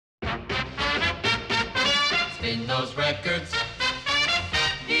Spin those records.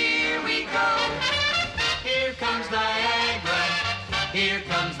 Here we go. Here comes Niagara. Here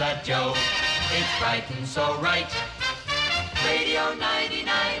comes that Joe. It's bright and so right. Radio 99.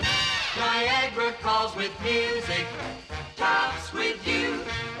 Niagara calls with music. Tops with you.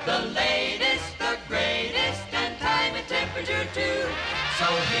 The latest, the greatest, and time and temperature too. So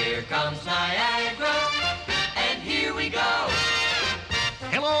here comes Niagara. And here we go.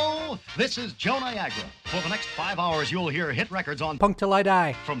 Hello, this is Joe Niagara. For the next 5 hours, you'll hear hit records on Punk Till I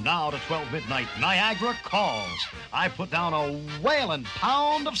Die. From now to 12 midnight, Niagara calls. I put down a whaling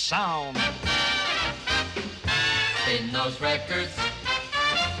pound of sound. Spin those records.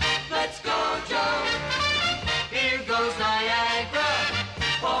 Let's go, Joe. Here goes Niagara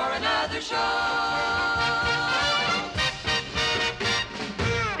for another show.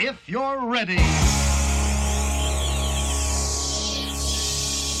 If you're ready.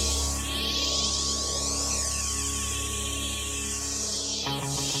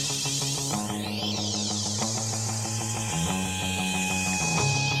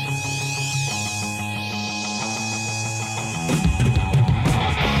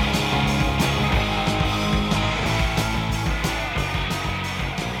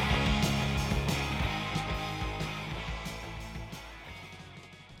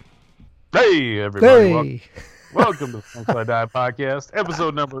 Hey, everybody. Hey. Welcome to Punk Till I Die podcast,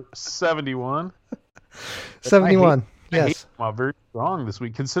 episode number 71. 71, I hate yes. them very strong this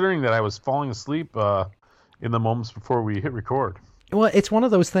week, considering that I was falling asleep in the moments before we hit record. Well, it's one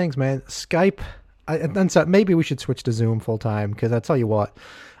of those things, man. Skype, and so maybe we should switch to Zoom full time, because I tell you what,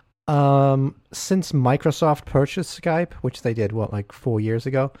 since Microsoft purchased Skype, which they did, like 4 years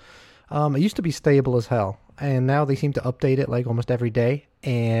ago, it used to be stable as hell, and now they seem to update it like almost every day,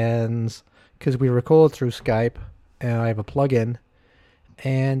 and because we record through Skype, and I have a plugin,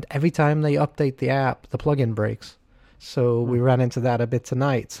 and every time they update the app, the plugin breaks. So we ran into that a bit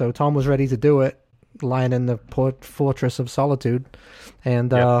tonight. So Tom was ready to do it, lying in the Fortress of Solitude,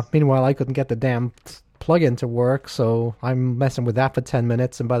 and meanwhile I couldn't get the damn plugin to work, so I'm messing with that for 10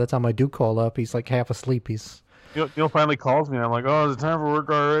 minutes, and by the time I do call up, he's like half asleep. Neil finally calls me, and I'm like, oh, is it time for work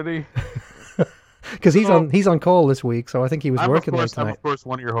already? Because he's on call this week, so I think he was working late tonight. I'm, of course,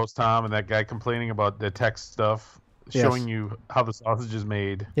 one of your hosts, Tom, and that guy complaining about the text stuff, showing you how the sausage is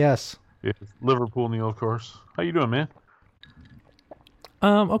made. Yes. It's Liverpool Neil, of course. How you doing, man?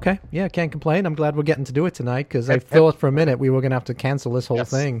 Okay. Yeah, can't complain. I'm glad we're getting to do it tonight, because I thought for a minute we were going to have to cancel this whole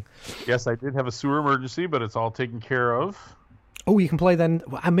thing. Yes, I did have a sewer emergency, but it's all taken care of. Oh, you can play then.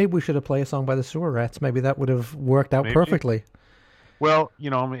 Maybe we should have played a song by the Sewer Rats. Maybe that would have worked out perfectly. Well,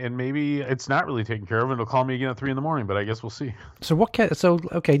 and maybe it's not really taken care of, and it'll call me again at 3 a.m, but I guess we'll see. So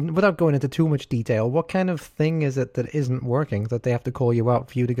okay, without going into too much detail, what kind of thing is it that isn't working that they have to call you out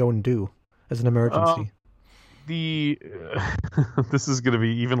for you to go and do as an emergency? This is going to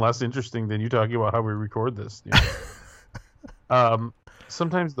be even less interesting than you talking about how we record this.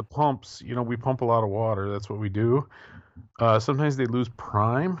 Sometimes the pumps, we pump a lot of water. That's what we do. Sometimes they lose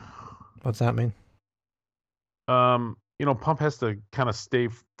prime. What's that mean? Pump has to kind of stay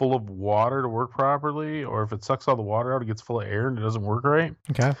full of water to work properly, or if it sucks all the water out, it gets full of air and it doesn't work right.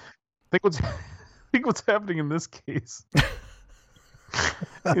 Okay. I think what's happening in this case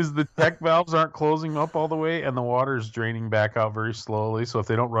is the check valves aren't closing up all the way, and the water is draining back out very slowly. So if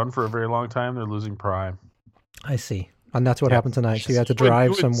they don't run for a very long time, they're losing prime. I see. And that's what happened tonight. So you had to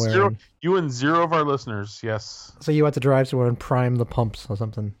drive somewhere. You and zero of our listeners, yes. So you had to drive somewhere and prime the pumps or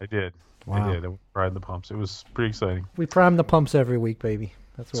something. I did. Wow. I did. I primed the pumps. It was pretty exciting. We prime the pumps every week, baby.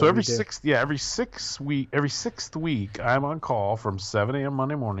 That's what so every we do. every sixth week, I'm on call from 7 a.m.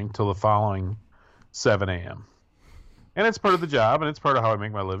 Monday morning till the following 7 a.m. And it's part of the job, and it's part of how I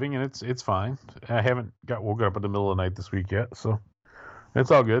make my living, and it's fine. I haven't got woken up in the middle of the night this week yet, so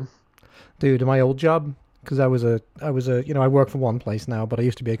it's all good. Dude, my old job, because I work for one place now, but I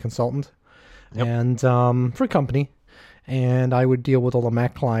used to be a consultant, and for a company. And I would deal with all the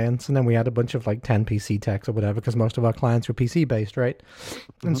Mac clients, and then we had a bunch of 10 PC techs or whatever, because most of our clients were PC based, right?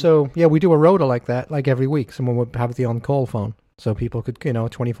 Mm-hmm. And so, we do a rota like that, every week. Someone would have the on-call phone, so people could,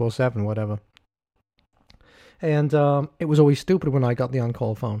 24/7, whatever. And it was always stupid when I got the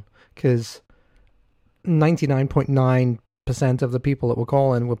on-call phone, because 99.9% of the people that were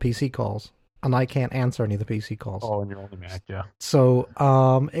calling were PC calls. And I can't answer any of the PC calls. Oh, and you're only Mac, yeah. So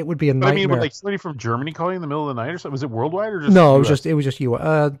it would be a nightmare. I mean, would somebody from Germany call you in the middle of the night or something? Was it worldwide or just? No, US? it was just you.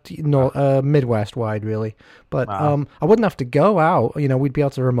 Midwest wide, really. But wow. I wouldn't have to go out. We'd be able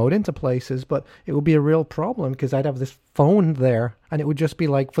to remote into places, but it would be a real problem because I'd have this phone there, and it would just be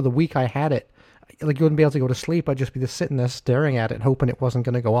for the week I had it, you wouldn't be able to go to sleep. I'd just be just sitting there staring at it, hoping it wasn't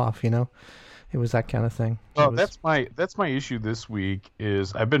going to go off. It was that kind of thing. Well, that's my issue this week.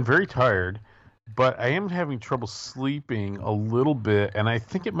 Is I've been very tired, but I am having trouble sleeping a little bit, and I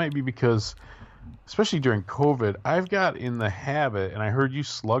think it might be because, especially during COVID, I've got in the habit, and I heard you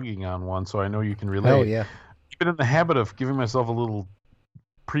slugging on one, so I know you can relate. Oh yeah. I've been in the habit of giving myself a little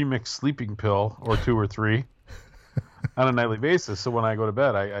pre-mixed sleeping pill or 2 or 3 on a nightly basis. So when I go to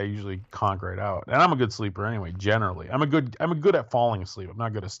bed, I usually conk right out, and I'm a good sleeper anyway. Generally, I'm good at falling asleep. I'm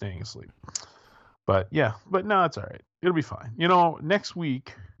not good at staying asleep. But yeah, no, it's all right. It'll be fine. Next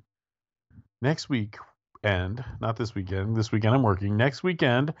week, and not this weekend. This weekend I'm working. Next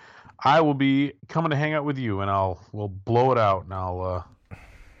weekend, I will be coming to hang out with you, and we'll blow it out, and I'll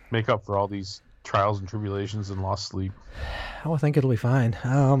make up for all these trials and tribulations and lost sleep. Oh, I think it'll be fine.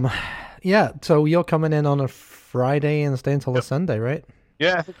 Yeah. So you're coming in on a Friday and stay until a Sunday, right?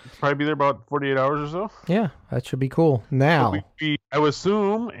 Yeah, I think it'll probably be there about 48 hours or so. Yeah, that should be cool. Now, I would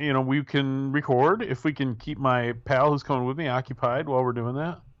assume, we can record if we can keep my pal who's coming with me occupied while we're doing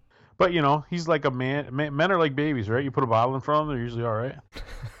that. But, he's like a man. Men are like babies, right? You put a bottle in front of them, they're usually all right.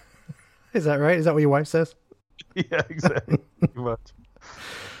 Is that right? Is that what your wife says? Yeah, exactly. Pretty much.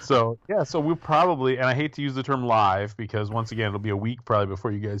 So we'll probably, and I hate to use the term live because once again, it'll be a week probably before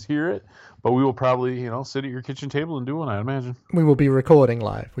you guys hear it, but we will probably, sit at your kitchen table and do one, I imagine. We will be recording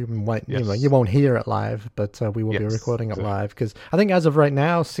live. Yes. You won't hear it live, but we will be recording it live because I think as of right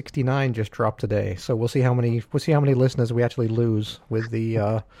now, 69 just dropped today. So we'll see how many listeners we actually lose with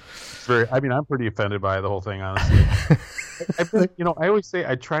the. I'm pretty offended by the whole thing, honestly. I always say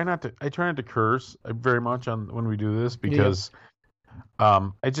I try not to curse very much when we do this because.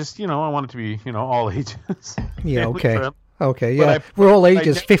 I just, I want it to be, all ages. Yeah, okay. Friend. Okay, yeah. We're all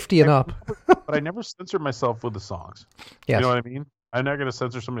ages 50 and up. But I never censor myself with the songs. Yes. You know what I mean? I'm not going to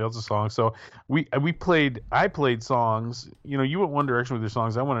censor somebody else's song. So I played songs, you went one direction with your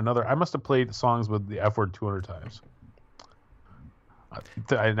songs, I went another. I must have played songs with the F word 200 times.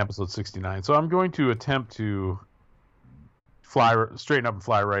 In episode 69. So I'm going to attempt to straighten up and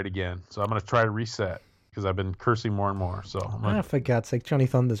fly right again. So I'm going to try to reset. Because I've been cursing more and more. So for God's sake, Johnny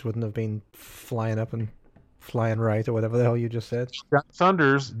Thunders wouldn't have been flying up and flying right or whatever the hell you just said. Johnny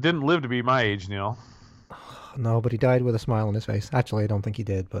Thunders didn't live to be my age, Neil. No, but he died with a smile on his face. Actually, I don't think he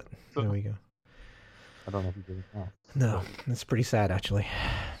did, but there we go. I don't know if he did. No, it's pretty sad, actually.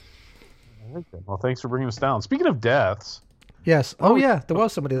 Well, thanks for bringing us down. Speaking of deaths. Yes. Oh, yeah, there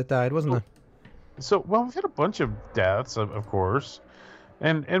was somebody that died, wasn't there? So, we've had a bunch of deaths, of course.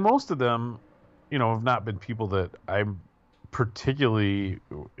 And most of them... have not been people that I'm particularly,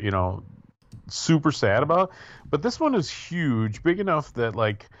 super sad about. But this one is huge, big enough that,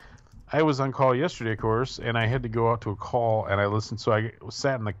 I was on call yesterday, of course, and I had to go out to a call, and I listened. So I was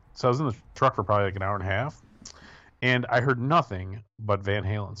in the truck for probably an hour and a half, and I heard nothing but Van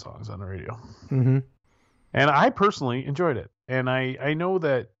Halen songs on the radio. Mm-hmm. And I personally enjoyed it. And I know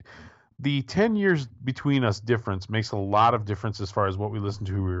that the 10 years between us difference makes a lot of difference as far as what we listened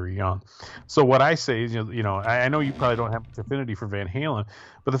to when we were young. So what I say is, I know you probably don't have much affinity for Van Halen,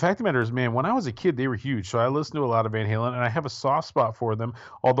 but the fact of the matter is, man, when I was a kid, they were huge. So I listened to a lot of Van Halen, and I have a soft spot for them,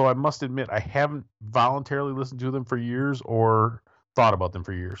 although I must admit I haven't voluntarily listened to them for years or thought about them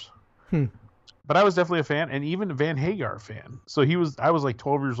for years. But I was definitely a fan, and even a Van Hagar fan. So I was like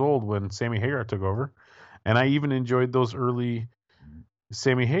 12 years old when Sammy Hagar took over, and I even enjoyed those early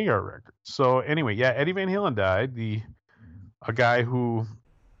Sammy Hagar record. So anyway, yeah, Eddie Van Halen died. A guy who,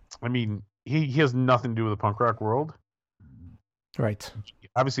 he has nothing to do with the punk rock world. Right.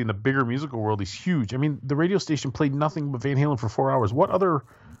 Obviously, in the bigger musical world, he's huge. The radio station played nothing but Van Halen for 4 hours. What other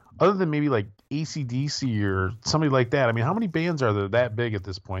than maybe like AC/DC or somebody like that? How many bands are there that big at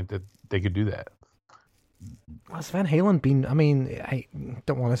this point that they could do that? Has Van Halen been, I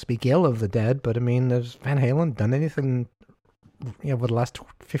don't want to speak ill of the dead, but has Van Halen done anything over the last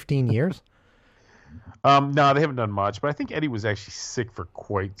 15 years? No, they haven't done much, but I think Eddie was actually sick for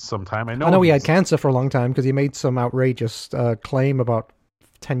quite some time. I know he had cancer for a long time because he made some outrageous claim about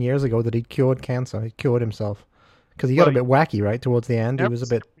 10 years ago that he'd cured cancer. He cured himself because he got a bit wacky, right? Towards the end, he was a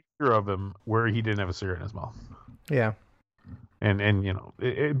bit... picture of him where he didn't have a cigarette in his mouth. Yeah. And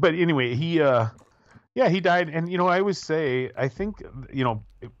but anyway, he died. And, I always say, I think,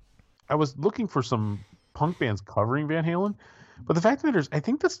 I was looking for some punk bands covering Van Halen, but the fact of the matter is, I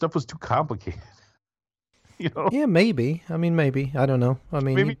think that stuff was too complicated. Yeah, maybe. Maybe. I don't know.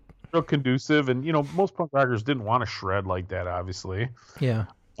 Maybe real conducive, and most punk rockers didn't want to shred like that, obviously. Yeah.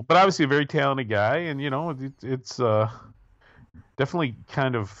 But obviously a very talented guy, and it's definitely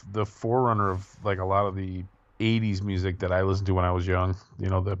kind of the forerunner of like a lot of the '80s music that I listened to when I was young.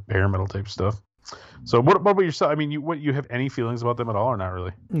 The hair metal type stuff. So what about yourself? I mean, you have any feelings about them at all, or not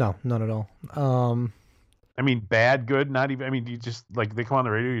really? No, none at all. I mean, bad, good, not even. I mean, do you just like they come on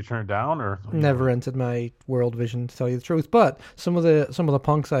the radio, you turn it down, or Never entered my world vision, to tell you the truth. But some of the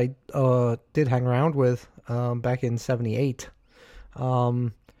punks I did hang around with back in '78.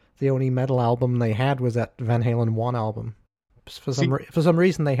 The only metal album they had was that Van Halen 1 album. For some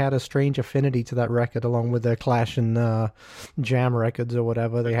reason, they had a strange affinity to that record, along with their Clash and Jam records or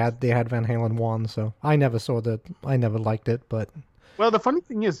whatever. They had Van Halen 1, so I never liked it, but. Well, the funny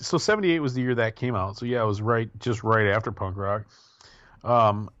thing is, so '78 was the year that came out. So yeah, it was just right after punk rock.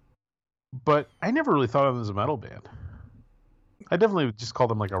 But I never really thought of them as a metal band. I definitely just called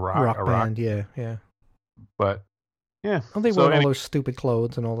them like a rock band. Yeah. But yeah, well, they wore all those stupid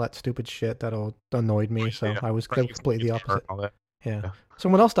clothes and all that stupid shit that all annoyed me. So I was completely the opposite. Yeah.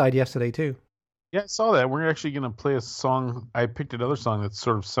 Someone else died yesterday too. Yeah, I saw that. We're actually gonna play a song. I picked another song that's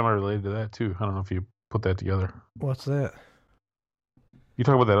sort of semi-related to that too. I don't know if you put that together. What's that? You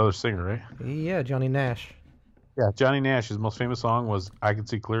talking about that other singer, right? Yeah, Johnny Nash. Yeah, Johnny Nash. His most famous song was "I Can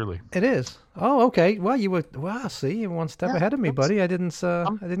See Clearly." It is. Oh, okay. Well, see, you're one step ahead of me, buddy. I didn't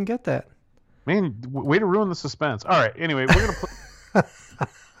get that. Man, way to ruin the suspense. All right. Anyway, we're gonna play.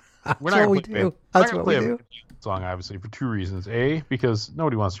 We're not gonna play. That's what we do. Song, obviously, for two reasons: A, because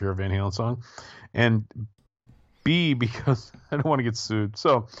nobody wants to hear a Van Halen song, and B, because I don't want to get sued.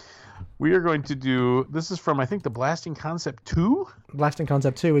 So. We are going to do. This is from, I think, the Blasting Concept 2? Blasting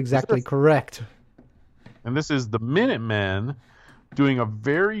Concept 2, exactly correct. And this is the Minutemen doing a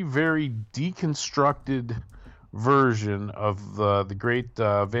very, very deconstructed version of the great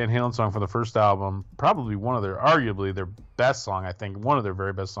Van Halen song for the first album. Probably arguably their best song, I think. One of their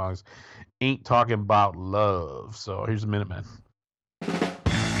very best songs, Ain't Talking About Love. So here's the Minutemen.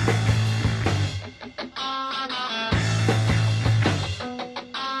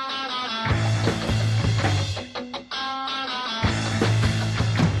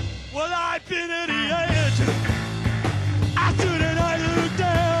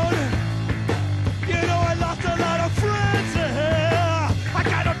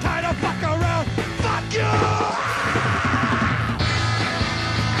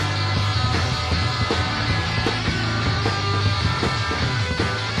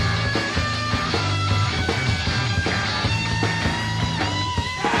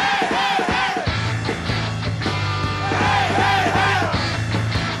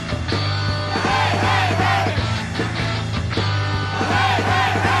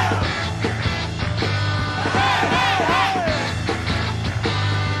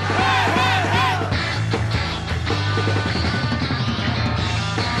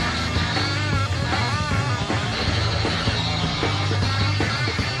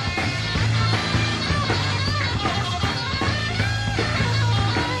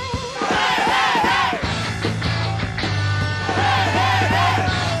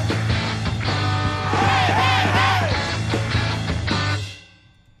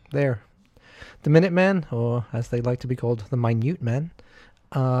 There. The Minutemen, or as they like to be called, the Minute Men,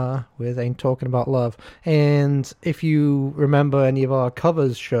 with Ain't Talking About Love. And if you remember any of our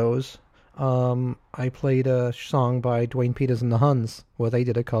covers shows, I played a song by Dwayne Peters and the Huns, where they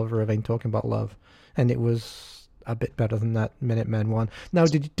did a cover of Ain't Talking About Love. And it was a bit better than that Minutemen one. Now,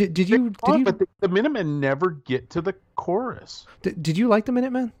 did you... But the Minutemen never get to the chorus. Did you like the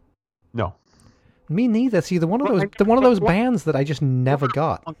Minutemen? No. Me neither. See, one of those bands that I just never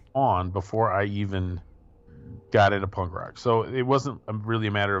got on before I even got into punk rock. So it wasn't really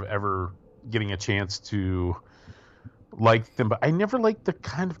a matter of ever getting a chance to like them. But I never liked the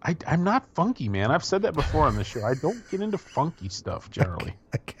kind of. I'm not funky, man. I've said that before on the show. I don't get into funky stuff generally.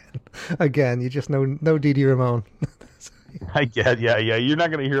 Again, you just know Dee Ramone. I get, yeah. You're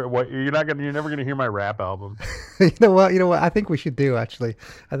not gonna hear you're never gonna hear my rap album. You know what? I think we should do actually.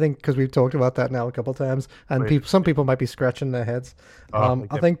 I think because we've talked about that now a couple times, and some people might be scratching their heads.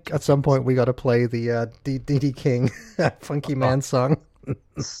 I think at some point we got to play the D.D. King "Funky Man" song.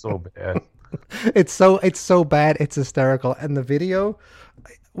 It's so bad. It's so bad. It's hysterical. And the video,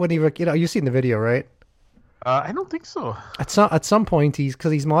 when you've seen the video, right? I don't think so. At some point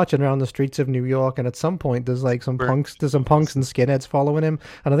he's marching around the streets of New York, and at some point there's like some punks and skinheads following him,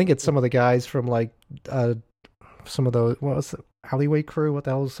 and I think it's some of the guys from like some of those, what was it, Alleyway Crew? What the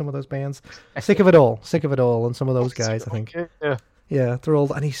hell was some of those bands? Sick of It All, and some of those guys, I think. Yeah, they're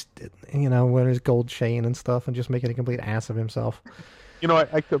all, and he's wearing his gold chain and stuff, and just making a complete ass of himself.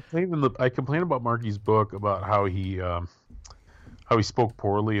 I complain about Marky's book about how he spoke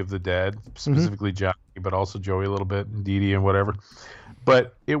poorly of the dead, specifically Johnny, but also Joey a little bit, and Dee Dee and whatever.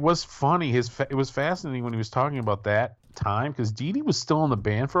 But it was funny. It was fascinating when he was talking about that time, because Dee Dee was still in the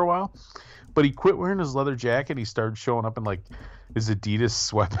band for a while, But he quit wearing his leather jacket. He started showing up in like his Adidas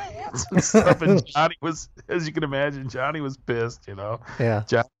sweatpants and stuff. And Johnny was, as you can imagine, Johnny was pissed. Yeah.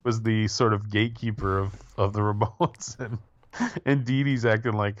 Johnny was the sort of gatekeeper of the Ramones, and Dee Dee's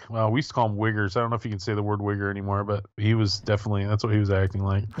acting like, well, we used to call him Wiggers. I don't know if you can say the word Wigger anymore, but he was definitely, that's what he was acting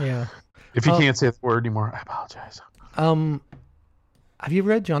like. Yeah. If you can't say the word anymore, I apologize. Have you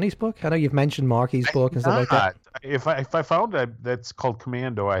read Johnny's book? I know you've mentioned Marky's book and stuff like that. If I found that that's called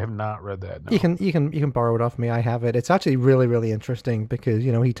Commando, I have not read that. No. You can borrow it off me. I have it. It's actually really, really interesting because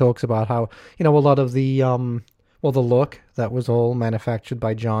he talks about how a lot of the the look that was all manufactured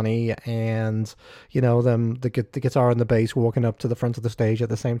by Johnny, and the guitar and the bass walking up to the front of the stage at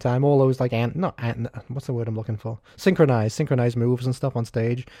the same time. All those what's the word I'm looking for? Synchronized moves and stuff on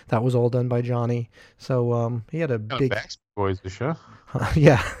stage. That was all done by Johnny. So he had a big Backstreet Boys, huh?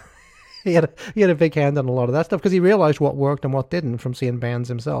 yeah. He had a big hand on a lot of that stuff because he realized what worked and what didn't from seeing bands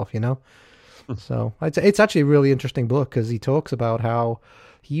himself, So it's actually a really interesting book because he talks about how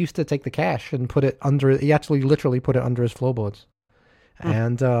he used to take the cash and put it under. He actually literally put it under his floorboards,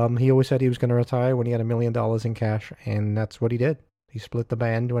 and he always said he was going to retire when he had $1 million in cash, and that's what he did. He split the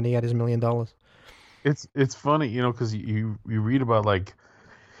band when he had his $1 million. It's funny, because you read about like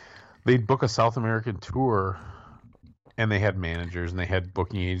they'd book a South American tour. And they had managers and they had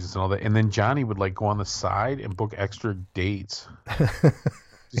booking agents and all that. And then Johnny would like go on the side and book extra dates,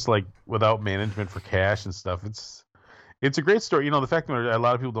 just like without management for cash and stuff. It's a great story. The fact that a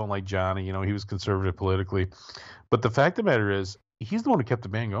lot of people don't like Johnny. He was conservative politically, but the fact of the matter is he's the one who kept the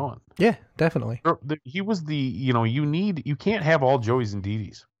band going. Yeah, definitely. He was you can't have all Joeys and Dee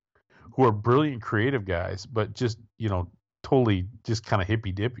Dees who are brilliant creative guys, but just totally just kind of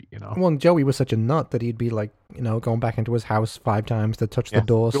hippy dippy, Well, Joey was such a nut that he'd be like, going back into his house 5 times to touch the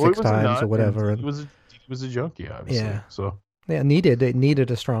door Joey 6 times or whatever. He was a junkie, obviously. Yeah. So yeah, it needed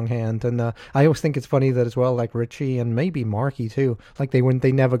a strong hand, and I always think it's funny that as well, like Richie and maybe Marky too, like they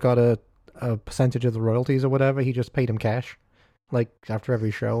never got a percentage of the royalties or whatever. He just paid him cash, like after every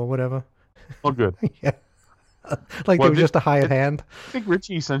show or whatever. Oh, good. Yeah. Like there was just a hired hand. I think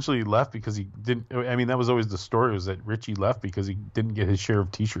Richie essentially left because he didn't. I mean, that was always the story, was that Richie left because he didn't get his share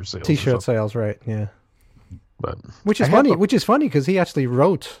of T-shirt sales. T-shirt sales, right? Yeah. But which is funny because he actually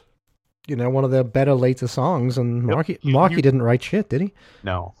wrote, one of the better later songs, and Marky didn't write shit, did he?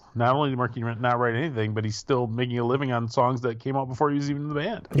 No. Not only did Marky not write anything, but he's still making a living on songs that came out before he was even in the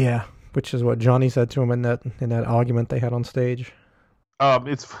band. Yeah, which is what Johnny said to him in that argument they had on stage.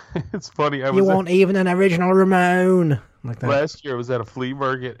 It's funny. You won't even an original Ramone like that. Last year I was at a flea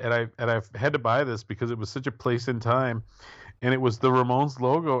market and I had to buy this because it was such a place in time, and it was the Ramones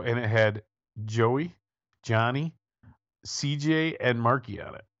logo and it had Joey, Johnny, CJ, and Marky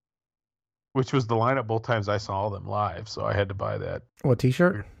on it, which was the lineup both times I saw them live. So I had to buy that. What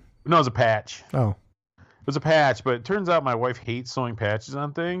T-shirt? No, it was a patch. Oh. It was a patch, but it turns out my wife hates sewing patches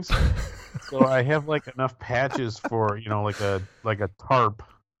on things. So I have like enough patches for, like a tarp.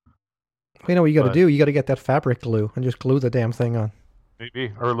 You know what you got to do? You got to get that fabric glue and just glue the damn thing on.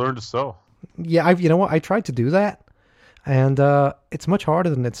 Maybe, or learn to sew. Yeah, you know what? I tried to do that, and it's much harder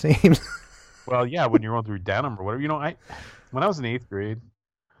than it seems. Well, yeah, when you're going through denim or whatever. When I was in 8th grade,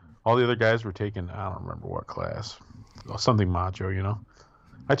 all the other guys were taking, I don't remember what class, something macho,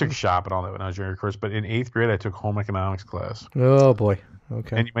 I took shop and all that when I was younger, of course, but in 8th grade, I took home economics class. Oh, boy.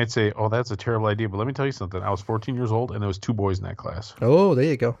 Okay. And you might say, oh, that's a terrible idea, but let me tell you something. I was 14 years old, and there was 2 boys in that class. Oh, there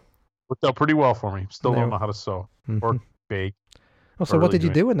you go. Worked out pretty well for me. Still don't know how to sew or bake. Well, so what did you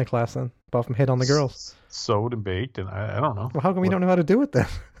do in the class then, apart from hit on the girls? Sewed and baked, and I don't know. Well, how come you don't know how to do it then?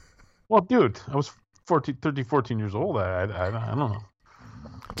 Well, dude, I was 14 years old. I don't know.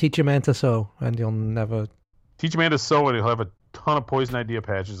 Teach a man to sew, and you'll never... Teach a man to sew, and he'll have a ton of Poison Idea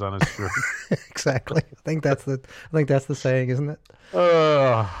patches on his shirt. Exactly. I think that's the saying, isn't it?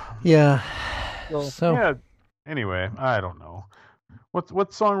 Yeah. So yeah. Anyway, I don't know.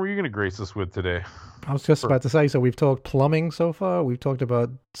 What song were you going to grace us with today? I was just about to say. So we've talked plumbing so far. We've talked about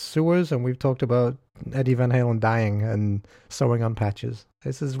sewers, and we've talked about Eddie Van Halen dying and sewing on patches.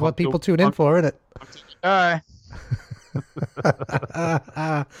 This is what people tune in for, isn't it? Bye.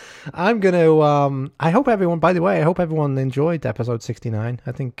 I'm gonna. I hope everyone. By the way, I hope everyone enjoyed episode 69.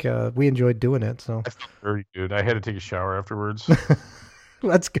 I think we enjoyed doing it. So I felt very good. I had to take a shower afterwards.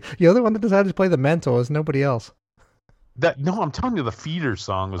 You're the one that decided to play the Mentors. Nobody else. No, I'm telling you, the Feeder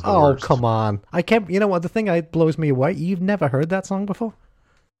song was the Oh, worst. come on! I can't. You know what? The thing that blows me away. You've never heard that song before?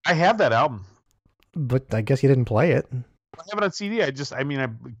 I have that album, but I guess you didn't play it. I have it on CD. I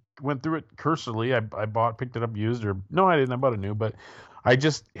went through it cursorily. I picked it up used, or no, I didn't. I bought a new, but I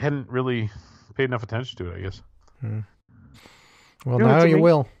just hadn't really paid enough attention to it, I guess. Well, now you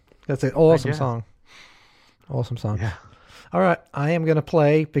will. That's an awesome guess. song. Awesome song. Yeah. All right, I am going to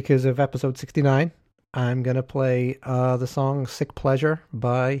play, because of episode 69, I'm going to play the song Sick Pleasure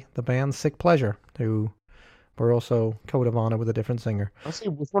by the band Sick Pleasure, who were also Code of Honor with a different singer. Let's see,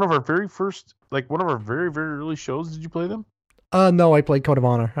 with one of our very first, like one of our very, very early shows, did you play them? No, I played Code of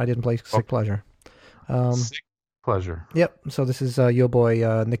Honor. I didn't play Sick Pleasure. Sick Pleasure. Yep, so this is your boy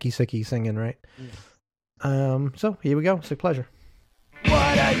Nicky Sicky singing, right? So here we go, Sick Pleasure.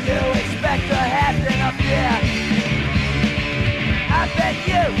 What do you expect to happen up here? I bet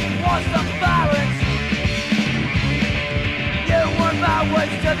you want some violence. You want my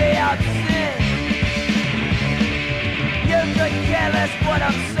words to be obscene. You could care less what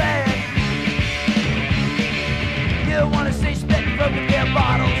I'm saying. You want to see spit and broken beer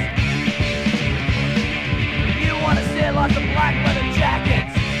bottles. You want to see lots of black leather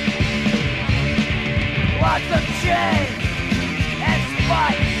jackets. Lots of chains and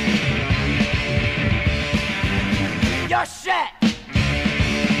spikes. Your shit.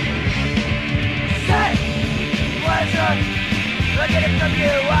 Sick pleasure. Get it from you,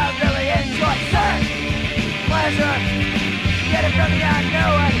 I really enjoy. Sick pleasure. Get it from you, I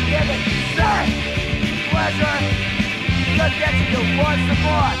know I give it. Sick pleasure. Look at you, want some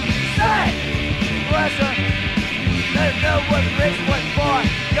more. Sick pleasure. There's no one rich, what for.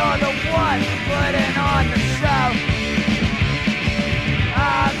 You're the one putting on the show.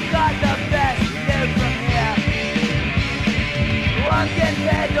 I've got the best view from here. I'm getting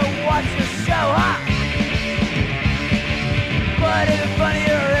paid to watch the show, huh? But even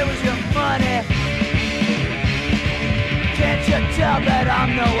funnier, it was your money. Can't you tell that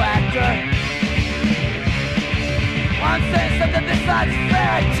I'm no actor? I'm saying something besides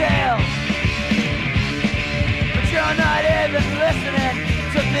fairy tales. But you're not even listening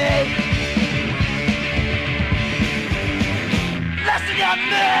to me. Listen to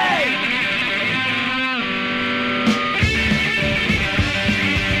me!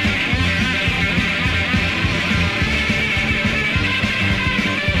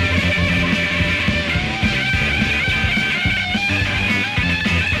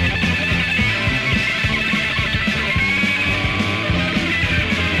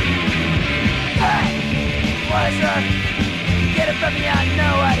 Pleasure, get it from me, I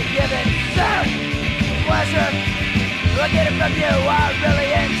know how to give it. Sir, pleasure, look get it from you, I really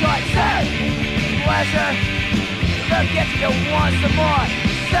enjoy. Sir, pleasure, look at you, want some more.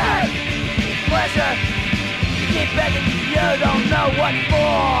 Sir, pleasure, keep begging, you don't know what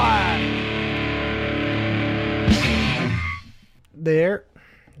for. There,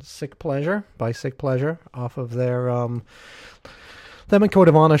 Sick Pleasure by Sick Pleasure off of their them and Code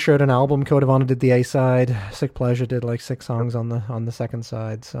of Honor shared an album. Code of Honor did the A side. Sick Pleasure did like 6 songs on the second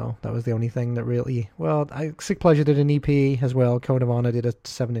side. So that was the only thing that really. Well, Sick Pleasure did an EP as well. Code of Honor did a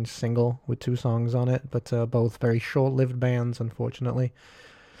 7-inch single with 2 songs on it, but both very short-lived bands, unfortunately.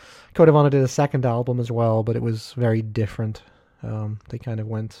 Code of Honor did a second album as well, but it was very different. They kind of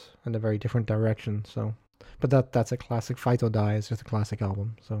went in a very different direction. So, but that's a classic. Fight or Die is just a classic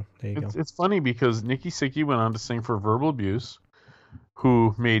album. So there you go. It's funny because Nicky Sicky went on to sing for Verbal Abuse,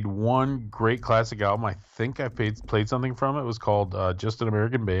 who made one great classic album. I think I played something from it. It was called Just an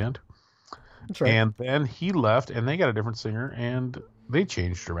American Band. That's right. And then he left, and they got a different singer, and they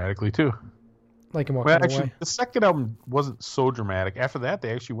changed dramatically too. Like him Well, walking actually, away. the second album wasn't so dramatic. After that,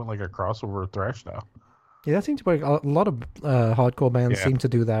 they actually went like a crossover thrash style. Yeah, that seems to be a lot of hardcore bands Yeah. seem to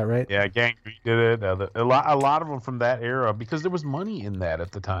do that, right? Yeah, Gangrene did it. A lot of them from that era, because there was money in that at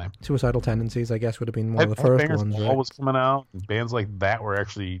the time. Suicidal Tendencies, I guess, would have been one of the first Headbangers ones, Ball right? was coming out, and bands like that were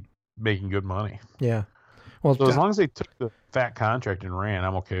actually making good money. Yeah. Well, So as long as they took the fat contract and ran,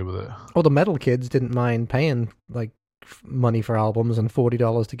 I'm okay with it. well, the metal kids didn't mind paying like money for albums and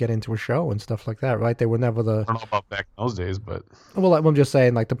 $40 to get into a show and stuff like that, right? They were never the. I don't know about back in those days, but Well, I'm just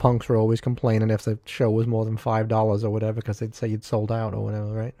saying, like the punks were always complaining if the show was more than $5 or whatever, because they'd say you'd sold out or whatever,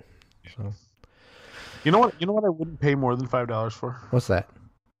 right? So you know what? You know what I wouldn't pay more than $5 for? what's that?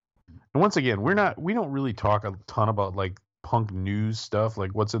 And once again, we don't really talk a ton about like punk news stuff, like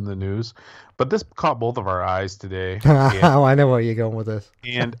what's in the news, but this caught both of our eyes today. And, Oh, I know where you're going with this.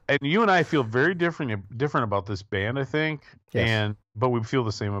 and you and I feel very different about this band, I think. Yes. But we feel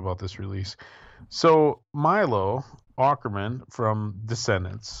the same about this release. So Milo Ackerman from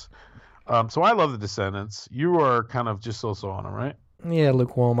Descendants. So I love the Descendants. You are kind of just so on them, right? Yeah,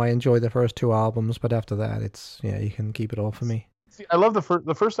 lukewarm. I enjoyed the first 2 albums, but after that, it's you can keep it all for me. See, I love the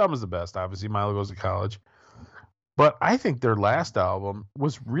first album is the best. Obviously, Milo Goes to College. But I think their last album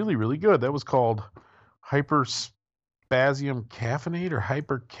was really, really good. That was called Hyperspasium Caffeinate or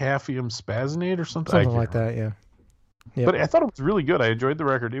Hypercaphium Spassinate or something. Something like that, yeah. Yep. But I thought it was really good. I enjoyed the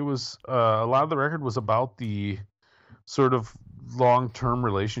record. It was a lot of the record was about the sort of long-term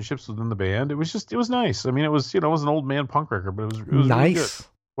relationships within the band. It was nice. I mean, it was it was an old man punk record, but it was really good. Nice.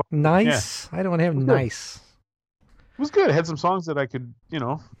 Nice. I don't have Good. nice. It was good. It had some songs that I could,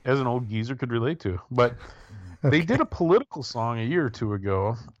 as an old geezer, could relate to. But they did a political song a year or two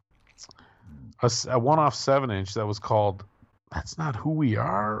ago, a one-off 7-inch that was called "That's Not Who We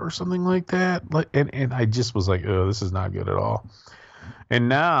Are" or something like that. And I just was like, oh, this is not good at all. And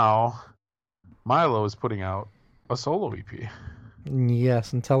now Milo is putting out a solo EP.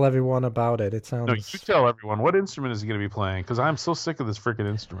 Yes, and tell everyone about it. It sounds No, you tell everyone. What instrument is he going to be playing? Because I'm so sick of this freaking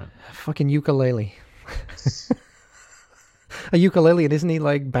instrument. fucking ukulele. A ukulele, and isn't he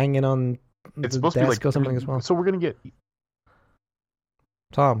like banging on It's the supposed to be desk like or something as well? So we're going to get.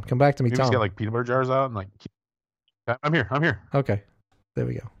 Tom, come back to me, Maybe Tom. he's got like peanut butter jars out and like. I'm here. Okay, there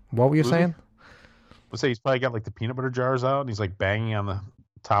we go. What were you Lose me? saying? Let's say he's probably got like the peanut butter jars out and he's like banging on the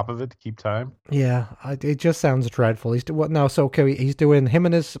top of it to keep time. Yeah, it just sounds dreadful. He's he's doing him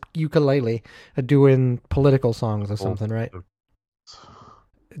and his ukulele are doing political songs or something, right?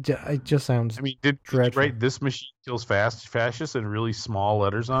 It just sounds. I mean, did you dreadful. write "This Machine Kills Fascists" in really small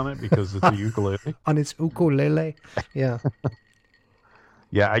letters on it because it's a ukulele? On his ukulele. Yeah.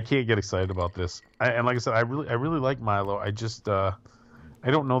 Yeah, I can't get excited about this. And like I said, I really like Milo. I just I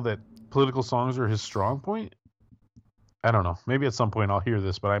don't know that political songs are his strong point. I don't know. Maybe at some point I'll hear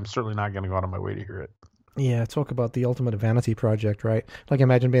this, but I'm certainly not going to go out of my way to hear it. Yeah, talk about the ultimate vanity project, right? Like,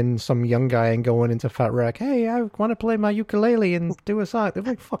 imagine being some young guy and going into Fat Wreck. Hey, I want to play my ukulele and do a song. They're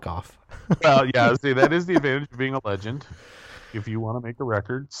like, fuck off. Well, yeah, see, that is the advantage of being a legend. If you want to make a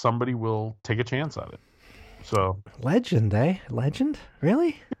record, somebody will take a chance on it. So Legend, eh? Legend?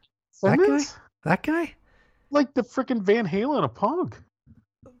 Really? That guy? Simmons? That guy? Like the freaking Van Halen of punk.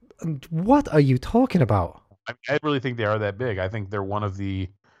 What are you talking about? I really think they are that big. I think they're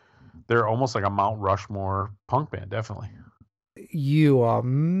they're almost like a Mount Rushmore punk band, definitely. You are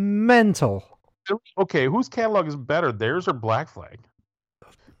mental. Okay, whose catalog is better, theirs or Black Flag?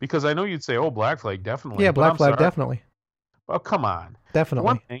 Because I know you'd say, oh, Black Flag, definitely. Yeah, but Black I'm Flag, sorry. definitely. Oh, come on. For Definitely.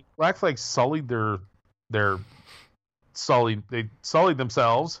 one thing, Black Flag sullied they sullied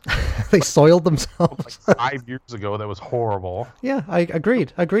themselves They soiled themselves. like 5 years ago. That was horrible. Yeah, I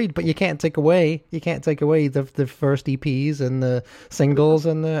agreed. But you can't take away the first EPs and the singles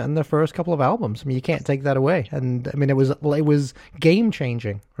and the first couple of albums. I mean, you can't take that away. And I mean, it was game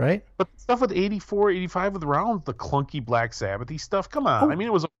changing, right? But the stuff with 84, 85 with Round, the clunky Black Sabbath-y stuff, come on. I mean,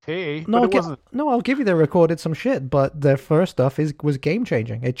 it was okay, but it wasn't. No, I'll give you they recorded some shit, but their first stuff was game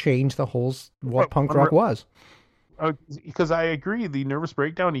changing. It changed the whole what punk rock was. Because I agree, the Nervous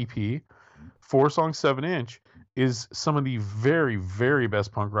Breakdown EP, 4-song 7-inch, is some of the very, very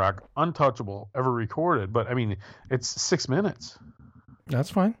best punk rock, untouchable, ever recorded. But I mean, it's 6 minutes.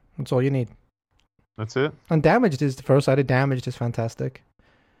 That's fine. That's all you need. That's it. And Damaged is the first side of Damaged is fantastic.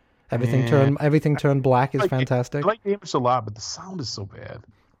 Everything turned black is fantastic. I like Damaged a lot, but the sound is so bad.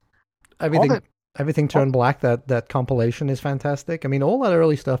 Everything turned black. That compilation is fantastic. I mean, all that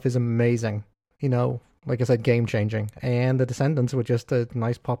early stuff is amazing. You know, like I said, game changing. And the Descendants were just a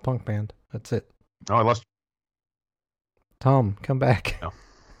nice pop punk band. That's it. Oh, I lost. Tom, come back. No.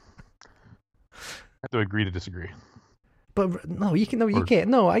 I have to agree to disagree. But no, you can't.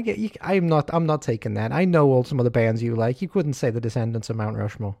 No, I get you. I'm not taking that. I know all some of the bands you like. You couldn't say the Descendants of Mount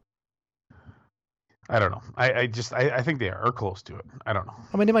Rushmore. I don't know. I think they are close to it. I don't know.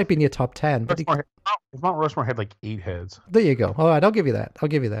 I mean, it might be in your top 10. But Mount Rushmore had like 8 heads. There you go. All right, I'll give you that.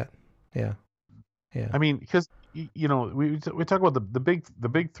 Yeah. I mean, because we talk about the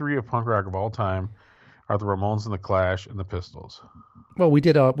big three of punk rock of all time are the Ramones and the Clash and the Pistols. Well, we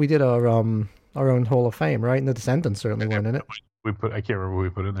did our own Hall of Fame, right? And the Descendants certainly weren't in it. I can't remember who we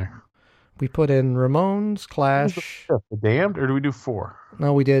put in there. We put in Ramones, Clash. The Damned, or do we do 4?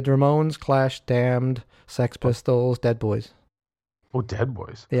 No, we did Ramones, Clash, Damned, Sex Pistols, Dead Boys. Oh, Dead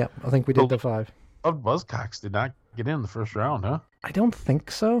Boys. Yeah, I think we did the 5. Loved Buzzcocks did not get in the first round, huh? I don't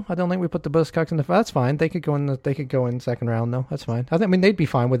think so. I don't think we put the Buzzcocks in the. That's fine. They could go in second round though. That's fine. I mean they'd be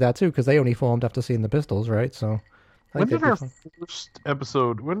fine with that too because they only formed after seeing the Pistols, right? So. When did our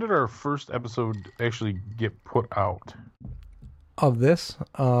first episode actually get put out? Of this,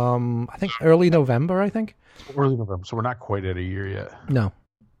 I think early November. I think. Early November, so we're not quite at a year yet. No.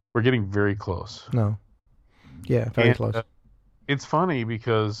 We're getting very close. No. Yeah, very close. It's funny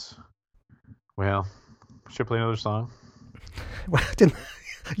because, well, should I play another song?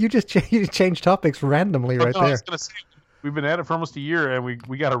 You changed topics randomly right there. I was gonna say, we've been at it for almost a year, and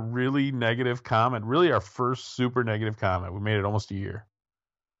we got a really negative comment. Really, our first super negative comment. We made it almost a year.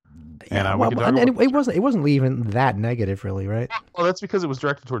 And Yeah, we can talk and about it wasn't even that negative, really, right? well, that's because it was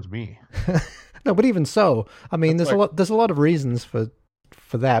directed towards me. No, but even so, I mean, That's there's a lot of reasons for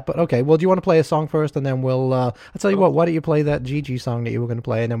that. But okay, well, do you want to play a song first, and then we'll I'll tell you what. Why don't you play that Gigi song that you were going to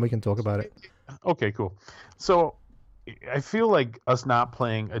play, and then we can talk about it. Okay, cool. So I feel like us not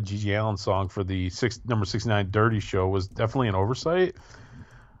playing a Gigi Allen song for the number 69 Dirty Show was definitely an oversight.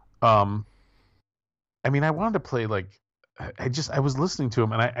 I mean, I wanted to play like I was listening to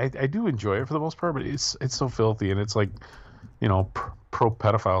him, and I do enjoy it for the most part, but it's so filthy, and it's like, you know, pro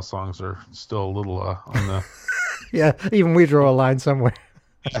pedophile songs are still a little on the Yeah, even we draw a line somewhere.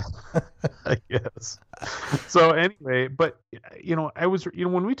 I guess. So anyway, but you know,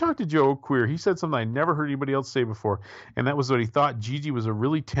 when we talked to Joe Queer, he said something I never heard anybody else say before, and that was that he thought Gigi was a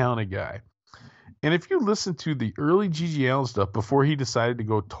really talented guy. And if you listen to the early Gigi Allen stuff before he decided to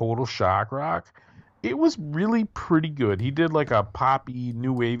go total shock rock, it was really pretty good. He did like a poppy,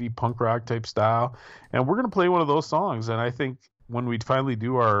 new wavy punk rock type style, and we're gonna play one of those songs. And I think when we finally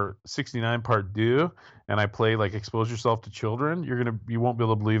do our 69 part do, and I play like Expose Yourself to Children, you won't be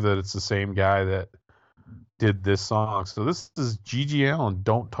able to believe that it's the same guy that did this song. So this is Gigi Allen,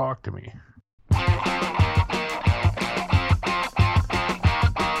 Don't Talk to Me.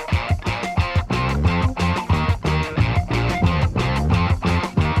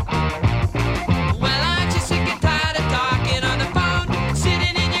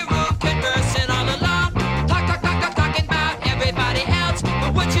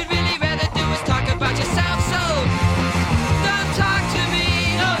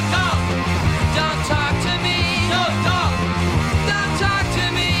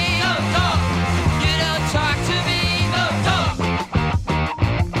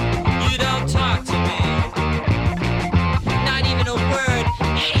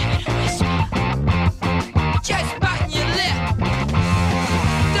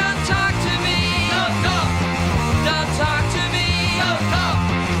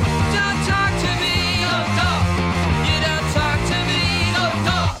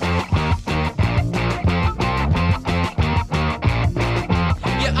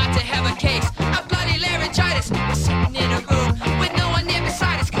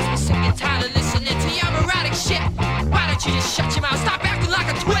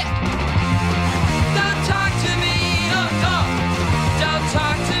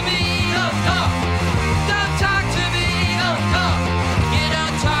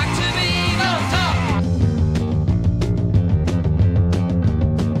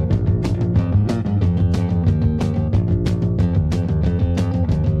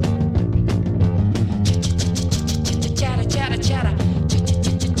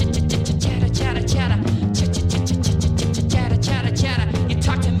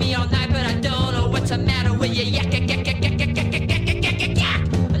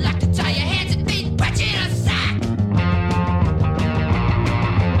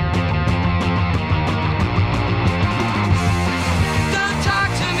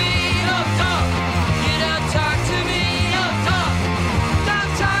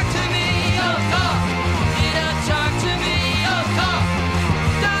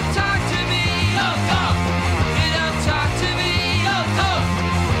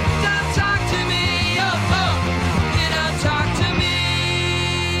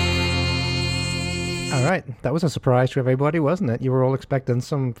 That was a surprise to everybody, wasn't it? You were all expecting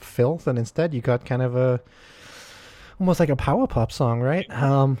some filth, and instead you got kind of almost like a power pop song, right?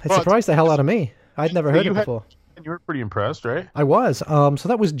 It surprised the hell out of me. I'd never heard it before. You were pretty impressed, right? I was. So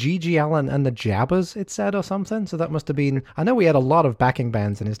that was Gigi Allen and the Jabbers, it said, or something. So that must have been. I know he had a lot of backing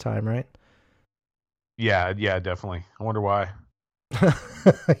bands in his time, right? Yeah, definitely. I wonder why.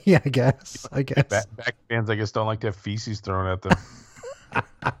 Yeah, I guess. Back bands, I guess, don't like to have feces thrown at them.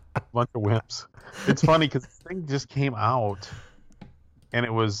 Bunch of wimps. It's funny because the thing just came out, and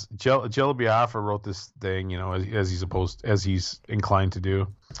it was Jello Biafra wrote this thing, you know, as he's inclined to do,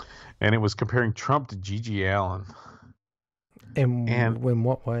 and it was comparing Trump to Gigi Allen. In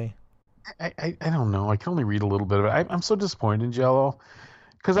what way? I don't know. I can only read a little bit of it. I'm so disappointed in Jello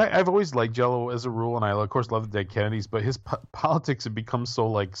because I've always liked Jello as a rule, and I of course love the Dead Kennedys, but his politics have become so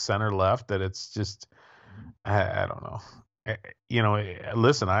like center left that it's just I don't know. You know,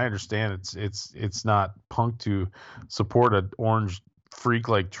 listen, I understand it's not punk to support an orange freak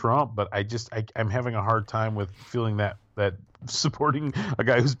like Trump, but I'm having a hard time with feeling that supporting a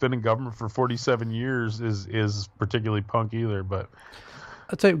guy who's been in government for 47 years is particularly punk either. But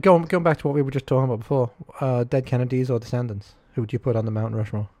I'd say going back to what we were just talking about before, Dead Kennedys or Descendants, who would you put on the Mount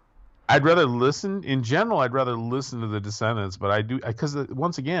Rushmore? I'd rather listen to the Descendants, but I do because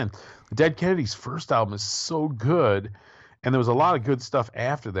once again, the Dead Kennedys' first album is so good. And there was a lot of good stuff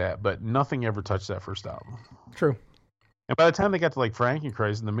after that, but nothing ever touched that first album. True. And by the time they got to like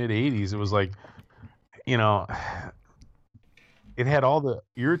Frankenchrist in the mid '80s, it was like, you know, it had all the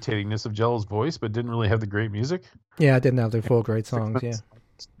irritatingness of Jello's voice, but didn't really have the great music. Yeah, it didn't have the 4 great songs. Yeah.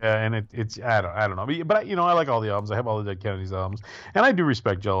 And it's I don't know, but you know, I like all the albums. I have all the Dead Kennedys albums, and I do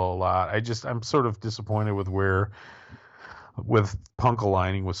respect Jello a lot. I'm sort of disappointed with punk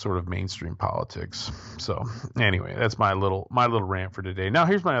aligning with sort of mainstream politics. So anyway, that's my little rant for today. Now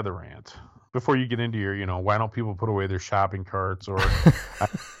here's my other rant. Before you get into your, you know, why don't people put away their shopping carts, or I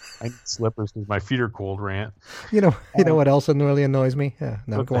need slippers because my feet are cold rant. You know what else really annoys me? Yeah,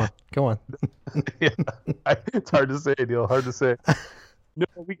 no, go on. Yeah, it's hard to say, Neil. Hard to say. No,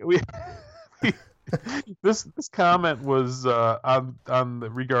 we this comment was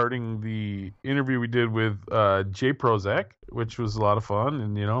regarding the interview we did with Jay Prozac, which was a lot of fun,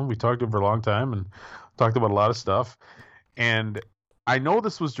 and you know, we talked to him for a long time and talked about a lot of stuff. And I know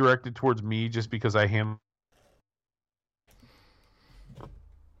this was directed towards me just because I handled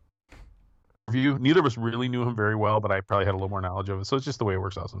the interview. Neither of us really knew him very well, but I probably had a little more knowledge of it. So it's just the way it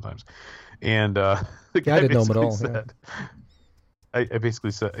works out sometimes. And the guy I didn't know him at all. Said, I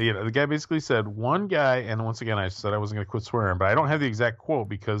basically said, you know, the guy basically said one guy, and once again, I said I wasn't going to quit swearing, but I don't have the exact quote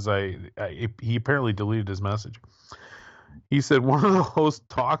because he apparently deleted his message. He said one of the hosts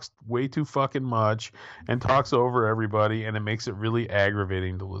talks way too fucking much and talks over everybody, and it makes it really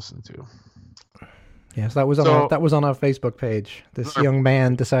aggravating to listen to. Yes, that was on our Facebook page. This young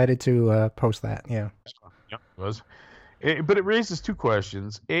man decided to post that. Yeah, it was. But it raises two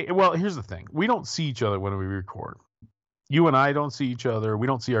questions. Well, here's the thing: we don't see each other when we record. You and I don't see each other. We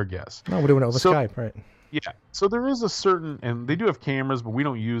don't see our guests. No, we're doing it over Skype, right? Yeah. So there is a certain, and they do have cameras, but we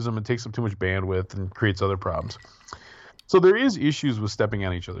don't use them. It takes up too much bandwidth and creates other problems. So there is issues with stepping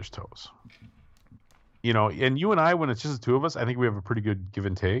on each other's toes. You know, and you and I, when it's just the two of us, I think we have a pretty good give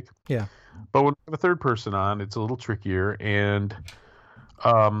and take. Yeah. But when we have a third person on, it's a little trickier. And,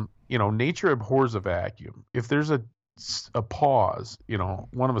 you know, nature abhors a vacuum. If there's a pause, you know,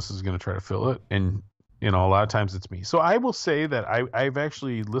 one of us is going to try to fill it. And, you know, a lot of times it's me. So I will say that I've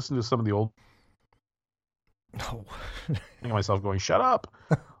actually listened to some of the old. No. myself going, shut up.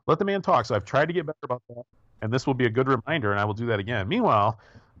 Let the man talk. So I've tried to get better about that. And this will be a good reminder, and I will do that again. Meanwhile,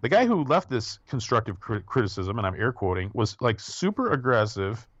 the guy who left this constructive criticism, and I'm air quoting, was like super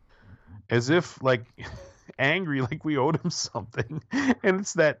aggressive, as if like angry, like we owed him something. And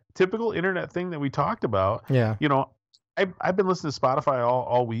it's that typical internet thing that we talked about. Yeah. You know, I've been listening to Spotify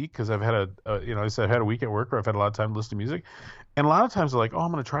all week because I've had I've had a week at work where I've had a lot of time to listen to music. And a lot of times they're like, oh,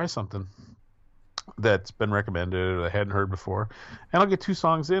 I'm going to try something that's been recommended or I hadn't heard before. And I'll get 2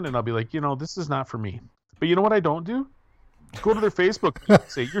 songs in and I'll be like, you know, this is not for me. But you know what I don't do? Go to their Facebook and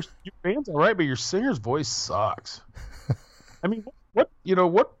say, your band's all right, but your singer's voice sucks. I mean, what?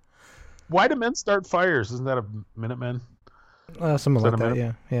 Why do men start fires? Isn't that a Minutemen? Something like that,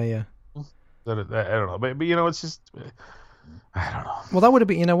 yeah. I don't know. But you know, it's just, I don't know. Well, that would have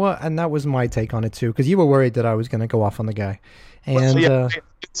been, you know what? And that was my take on it, too, because you were worried that I was going to go off on the guy. And I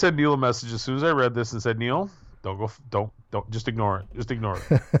sent Neil a message as soon as I read this and said, Neil, don't, just ignore it. Just ignore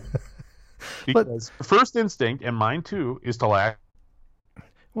it. Because the first instinct, and mine too, is to laugh.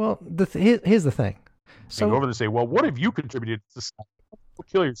 Well, here's the thing. So go over there and say, well, what have you contributed to society?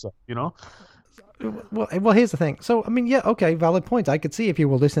 Kill yourself, you know? Well, here's the thing. So, I mean, yeah, okay, valid point. I could see if you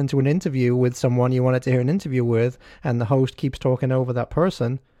were listening to an interview with someone you wanted to hear an interview with, and the host keeps talking over that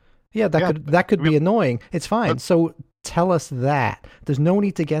person. Yeah, that could be annoying. It's fine. So tell us that. There's no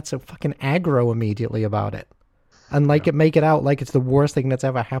need to get so fucking aggro immediately about it. And make it out like it's the worst thing that's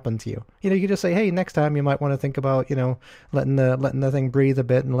ever happened to you. You know, you just say, hey, next time you might want to think about, you know, letting the thing breathe a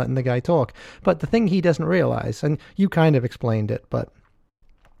bit and letting the guy talk. But the thing he doesn't realize, and you kind of explained it, but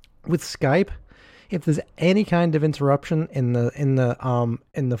with Skype, if there's any kind of interruption in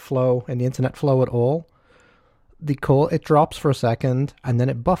the flow, in the internet flow at all, the call, it drops for a second and then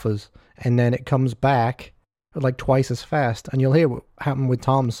it buffers and then it comes back like twice as fast. And you'll hear what happened with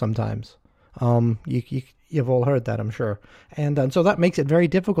Tom's sometimes. You've all heard that, I'm sure. And so that makes it very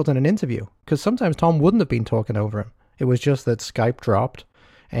difficult in an interview because sometimes Tom wouldn't have been talking over him. It was just that Skype dropped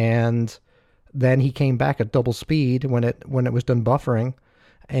and then he came back at double speed when it was done buffering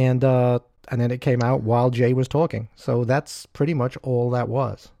and then it came out while Jay was talking. So that's pretty much all that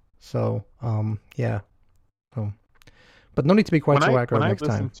was. So, yeah. But no need to be quite so accurate next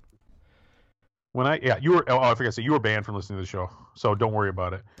time. You were. Oh, I forgot to say you were banned from listening to the show, so don't worry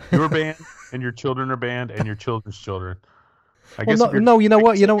about it. You were banned, and your children are banned, and your children's children. You know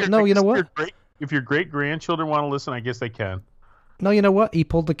what? If your great grandchildren want to listen, I guess they can. No, you know what? He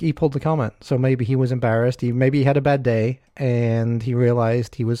pulled the comment. So maybe he was embarrassed. Maybe he had a bad day and he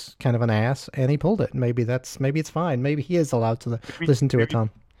realized he was kind of an ass and he pulled it. Maybe it's fine. Maybe he is allowed to listen to it,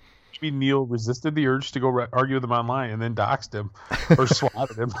 Tom. Maybe Neil resisted the urge to go argue with him online and then doxed him or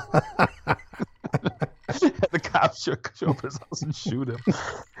swatted him. The cops show up at his house and shoot him.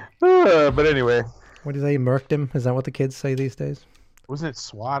 But anyway. What do they murked him? Is that what the kids say these days? Wasn't it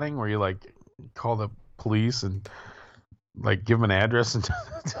swatting where you like call the police and like give them an address and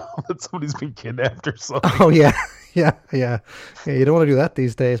tell them that somebody's been kidnapped or something? Oh yeah. Yeah. You don't want to do that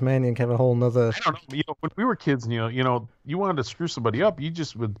these days, man. You can have a whole nother. I don't know. When we were kids, and you wanted to screw somebody up, you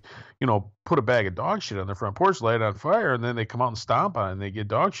just would, put a bag of dog shit on their front porch, light it on fire, and then they come out and stomp on it, and they get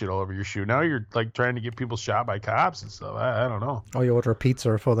dog shit all over your shoe. Now you're like trying to get people shot by cops and stuff. I don't know. Oh, you order a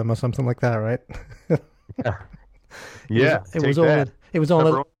pizza for them or something like that, right? Yeah. It was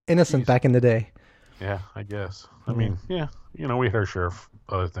all innocent back in the day. Yeah, I guess. I mean, yeah, we had our share of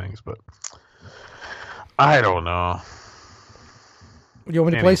other things, but I don't know. You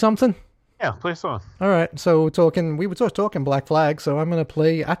want me to play something? Yeah, play a song. All right. So we were talking Black Flag, so I'm going to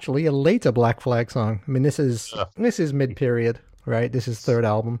play actually a later Black Flag song. I mean, this is mid-period, right? This is third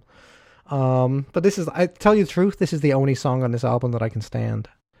album. But I tell you the truth, this is the only song on this album that I can stand.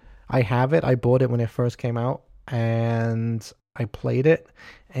 I have it. I bought it when it first came out, and I played it,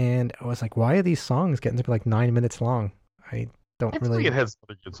 and I was like, why are these songs getting to be like 9 minutes long? I think it has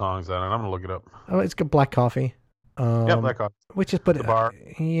other good songs on it. I'm gonna look it up. Oh, it's got Black Coffee. Black Coffee. Which is the bar.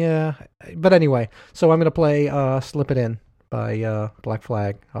 Yeah, but anyway, so I'm gonna play "Slip It In" by Black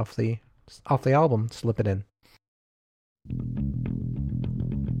Flag off the album "Slip It In."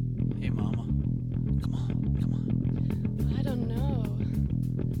 Hey, Mama, come on. I don't know.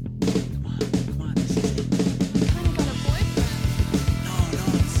 Come on, this is it. I kind of got a boyfriend. No,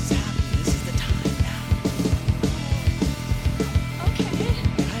 this is happening. This is the time now. Okay.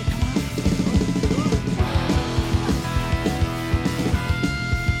 All right, come on.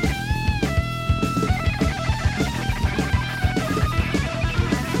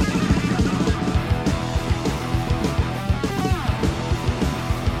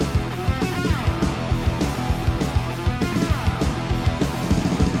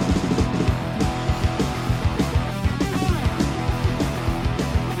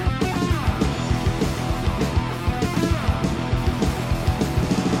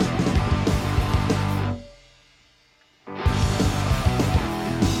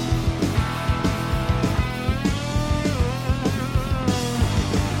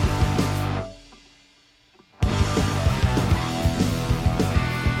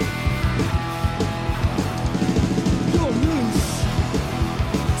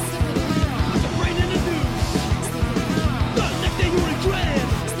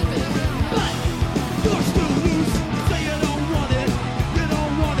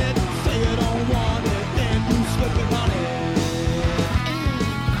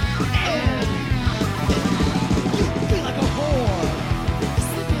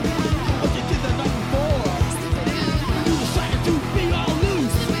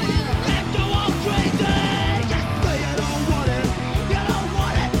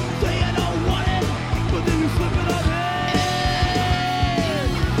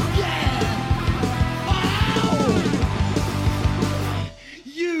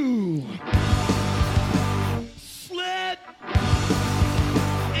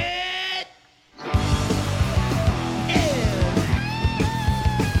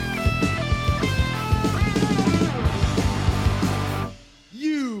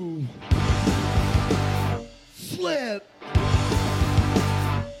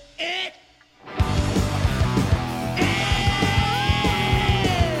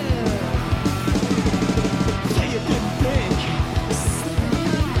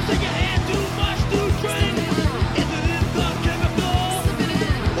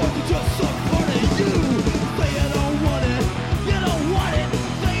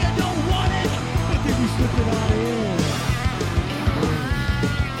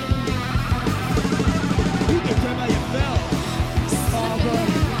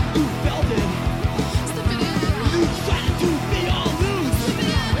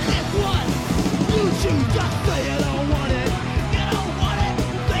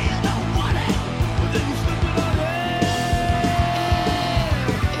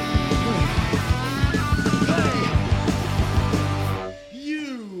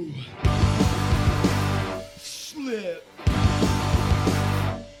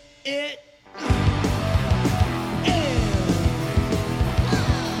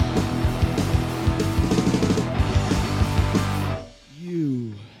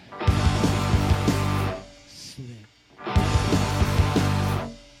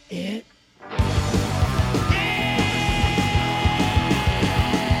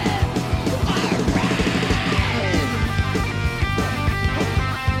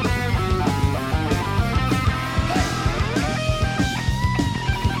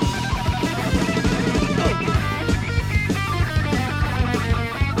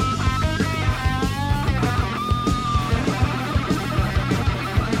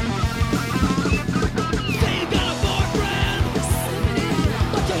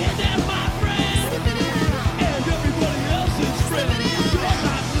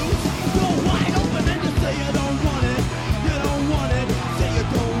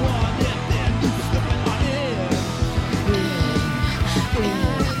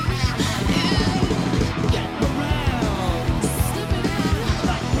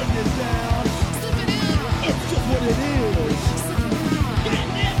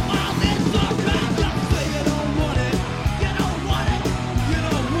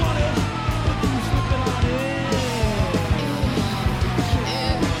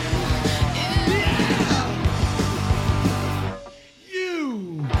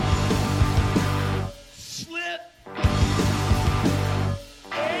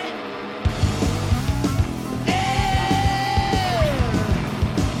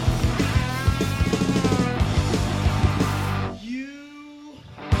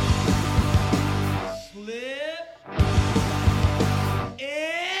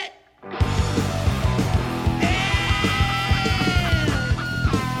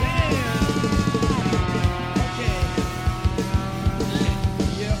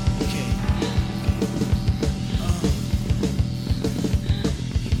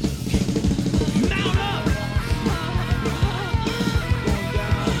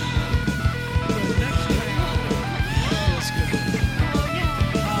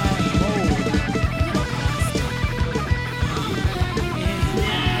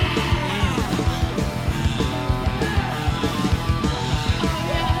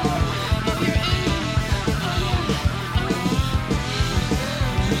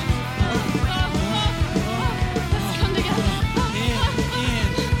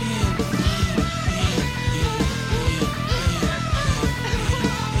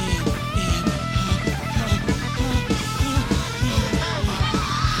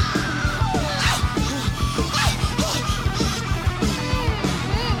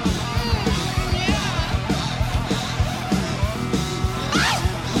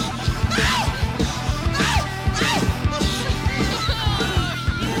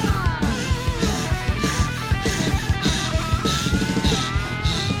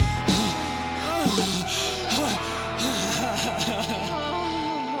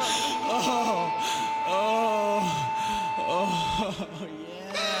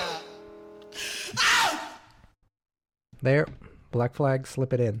 There, Black Flag,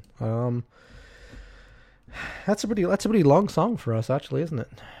 slip it in. That's a pretty long song for us, actually, isn't it?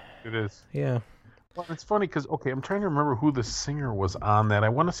 It is. Yeah. Well, it's funny because I'm trying to remember who the singer was on that. I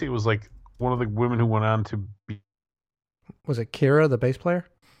want to say it was like one of the women who went on to be. Was it Kira, the bass player?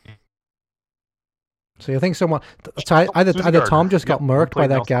 So you think someone? So either Susie Gardner. Tom just got Yep, murked by played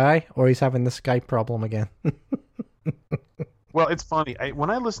that Nelson. guy, or he's having the Skype problem again. Well, it's funny. When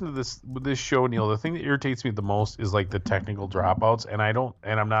I listen to this show, Neil, the thing that irritates me the most is like the technical dropouts, and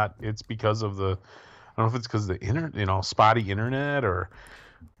I'm not. It's because of the. I don't know if it's because of the internet, spotty internet, or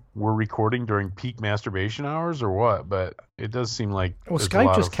we're recording during peak masturbation hours, or what. But it does seem like Well, there's a Skype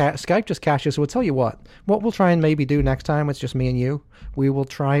lot just of- Skype just caches. So we'll tell you what we'll try and maybe do next time. It's just me and you. Let's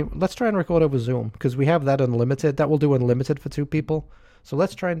try and record over Zoom because we have that unlimited. That will do unlimited for 2 people. So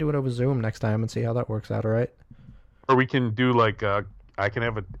let's try and do it over Zoom next time and see how that works out. All right. Or we can do like I can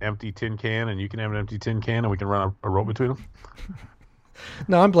have an empty tin can and you can have an empty tin can, and we can run a rope between them.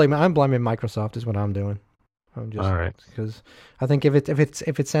 No, I'm blaming Microsoft is what I'm doing. I'm just All right. because I think if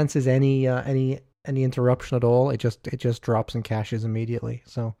it senses any interruption at all, it just drops and caches immediately.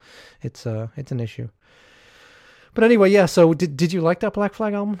 So it's an issue. But anyway, yeah. So did you like that Black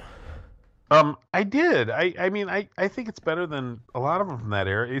Flag album? I did. I mean, I think it's better than a lot of them from that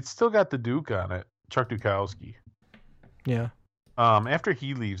era. It's still got the Duke on it, Chuck Dukowski. Yeah. After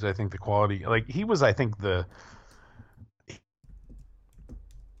he leaves, I think the quality, like he was, I think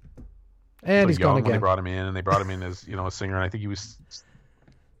And he's young gone when they again. brought him in, and they brought him in as a singer, and I think he was.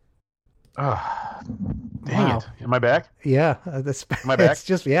 Dang Wow. it! Am I back? Yeah, Am I back? it's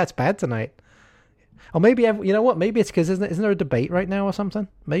just it's bad tonight. Or maybe you know what? Maybe it's because isn't there a debate right now or something?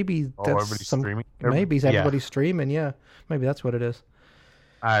 Maybe Oh, that's everybody's some. streaming? Maybe Yeah. everybody's streaming. Yeah, maybe that's what it is.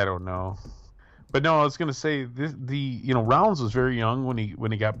 I don't know, but no, I was gonna say Rounds was very young when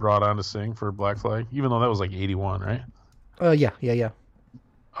he got brought on to sing for Black Flag, even though that was like 81, right? Yeah.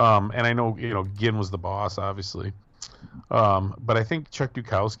 And I know Ginn was the boss, obviously, but I think Chuck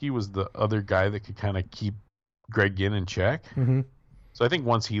Dukowski was the other guy that could kind of keep Greg Ginn in check. Mm-hmm. So I think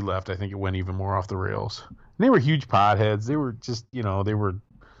once he left, I think it went even more off the rails. And they were huge potheads. They were just they were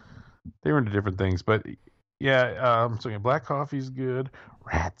into different things. But yeah, so Black Coffee's good.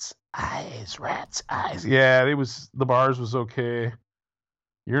 Rat's Eyes. Yeah, the bars was okay.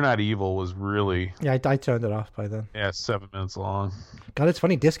 You're Not Evil was really Yeah, I turned it off by then. 7 minutes long. God, it's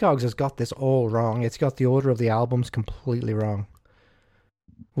funny. Discogs has got this all wrong. It's got the order of the albums completely wrong,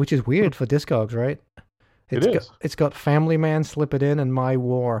 which is weird for Discogs, right? It's got Family Man, Slip It In, and My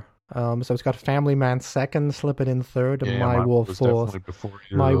War. So it's got Family Man second, Slip It In third, and My War was fourth. definitely before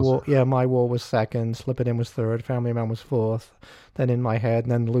either of those. My War was second, Slip It In was third, Family Man was fourth, then In My Head,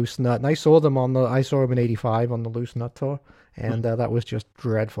 and then Loose Nut. And I saw them in '85 on the Loose Nut tour, and that was just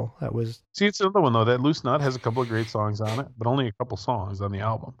dreadful. That was See, it's another one though. That Loose Nut has a couple of great songs on it, but only a couple songs on the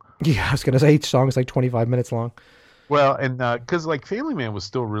album. yeah. I was gonna say each song is like 25 minutes long. Well, and because like Family Man was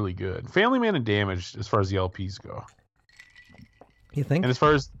still really good. Family Man and Damaged, as far as the LPs go, You think? and as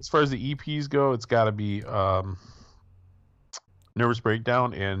far as the EPs go, it's got to be Nervous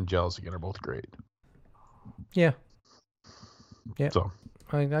Breakdown and Jealous Again are both great. Yeah. So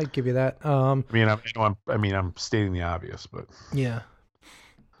I'd give you that. I mean, I'm stating the obvious, but Yeah.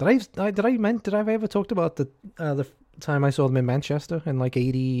 Did I ever talked about the time I saw them in Manchester in like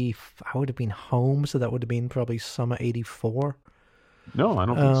 80? I would have been home, so that would have been probably summer '84. no, I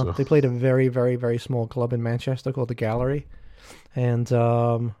don't think so. They played a very, very, very small club in Manchester called the Gallery, and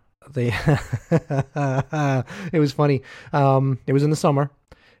they it was funny. It was in the summer,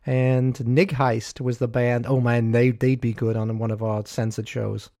 and Nig Heist was the band. Oh man, they'd be good on one of our censored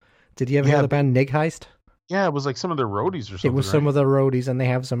shows. Did you ever hear the band Nig Heist? Yeah, it was like some of their roadies or something. It was some of the roadies, and they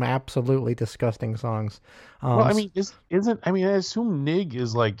have some absolutely disgusting songs. Well, I mean, I assume Nig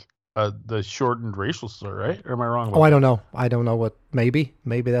is like the shortened racial slur, right? Or am I wrong? About I that? don't know. I don't know what. Maybe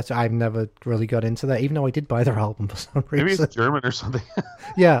that's. I've never really got into that, even though I did buy their album for some reason. Maybe it's German or something.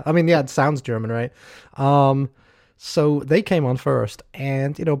 Yeah, I mean, yeah, it sounds German, right? So they came on first,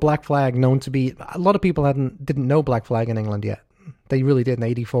 and Black Flag, known to be a lot of people didn't know Black Flag in England yet. They really did in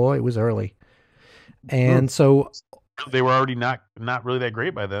 '84. It was early, and so They were already not really that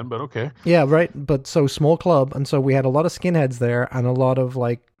great by then, but okay. yeah, right. But so small club, and so we had a lot of skinheads there, and a lot of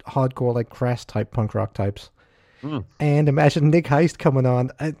like hardcore, like Crass type punk rock types. And imagine Nig Heist coming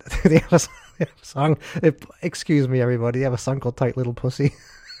on. They have a song. Excuse me, everybody. They have a song called "Tight Little Pussy."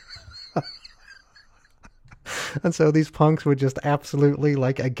 And so these punks were just absolutely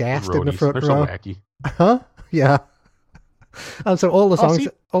like aghast in the Roadies, front they're row. so wacky. Huh? Yeah. And so all the songs, see,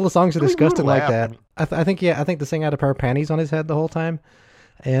 all the songs are I mean, we disgusting would like laugh, that. I mean- I think the singer had a pair of panties on his head the whole time,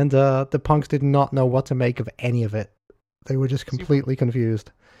 and the punks did not know what to make of any of it. They were just completely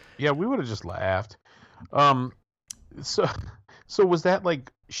confused. Yeah, we would have just laughed. Um, so so was that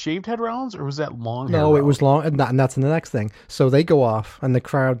like shaved head Rollins or was that long hair? No, it was Rollins? long, and that's the next thing. So they go off, and the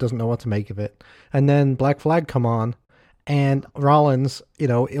crowd doesn't know what to make of it. And then Black Flag come on, and Rollins,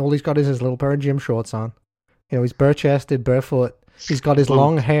 all he's got is his little pair of gym shorts on. He's bare-chested, barefoot. He's got his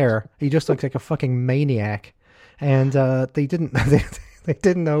long hair. He just looks like a fucking maniac. And they didn't. They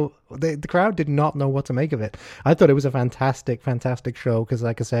didn't know. The crowd did not know what to make of it. I thought it was a fantastic, fantastic show because,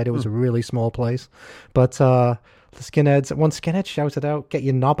 like I said, it was a really small place. But the skinheads, one skinhead shouted out, "Get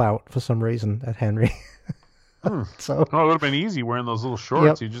your knob out!" for some reason at Henry. So Oh, it would have been easy wearing those little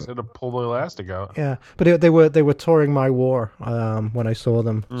shorts. Yep. You just had to pull the elastic out. yeah, but they were touring My War when I saw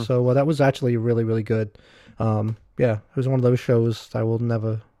them. So that was actually really, really good. Yeah, it was one of those shows I will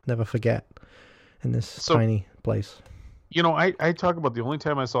never forget in this tiny place. I talk about the only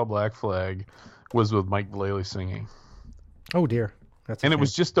time I saw Black Flag was with Mike Vallely singing. Oh dear, that's a And it shame.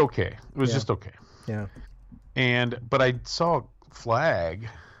 was just okay. It was Yeah. just okay. Yeah. But I saw Flag,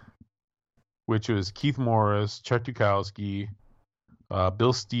 which was Keith Morris, Chuck Dukowski,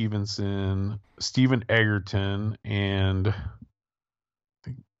 Bill Stevenson, Stephen Egerton, and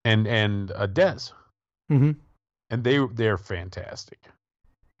Dez. Mm-hmm. And they're fantastic.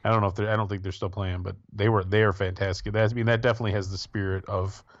 I don't think they're still playing, but they are fantastic. That definitely has the spirit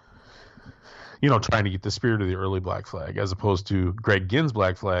of trying to get the spirit of the early Black Flag, as opposed to Greg Ginn's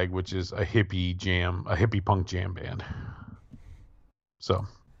Black Flag, which is a hippie punk jam band. So,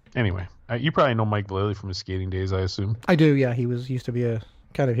 anyway, you probably know Mike Vallely from his skating days, I assume. I do. Yeah, he used to be a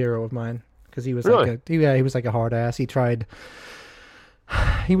kind of hero of mine because he was Really? he was like a hard ass.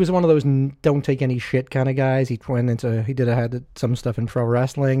 He was one of those don't take any shit kind of guys. He had some stuff in pro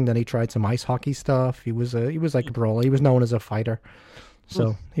wrestling. Then he tried some ice hockey stuff. He was like a brawler. He was known as a fighter.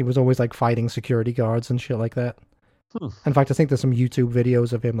 So he was always like fighting security guards and shit like that. In fact, I think there's some YouTube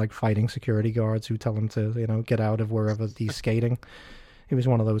videos of him like fighting security guards who tell him to, get out of wherever he's skating. He was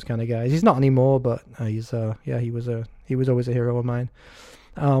one of those kind of guys. He's not anymore, but he was always a hero of mine.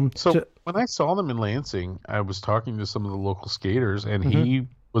 So when I saw them in Lansing, I was talking to some of the local skaters, and he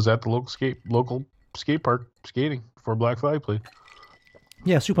was at the local skate park skating before Black Flag played.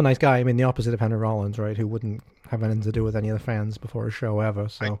 Yeah, super nice guy. I mean, the opposite of Henry Rollins, right? Who wouldn't have anything to do with any of the fans before a show ever.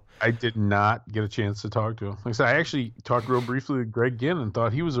 So I did not get a chance to talk to him. Like I said, I actually talked real briefly with Greg Ginn and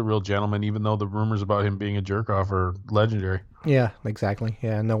thought he was a real gentleman, even though the rumors about him being a jerk off are legendary. yeah, exactly.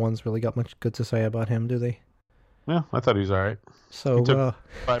 Yeah, no one's really got much good to say about him, do they? Yeah, I thought he was all right. So, He took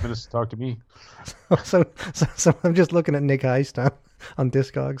 5 minutes to talk to me. so I'm just looking at Nick Heist on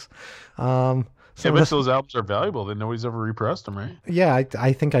Discogs. Yeah, So but those albums are valuable. Then nobody's ever repressed them, right? yeah,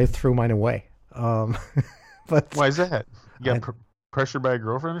 I think I threw mine away. But Why is that? You got pressured by a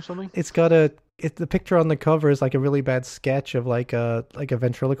girlfriend or something? it's got the picture on the cover is like a really bad sketch of like a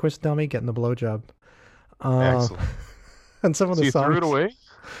ventriloquist dummy getting the blowjob. Excellent. And some of So the you songs. threw it away?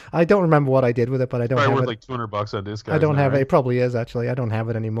 I don't remember what I did with it, but I don't Probably have worth it. like $200 on Discogs. I don't now, have it. right? It probably is actually. I don't have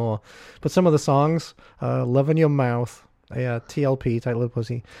it anymore. But some of the songs, "Love in Your Mouth," TLP, Tight Little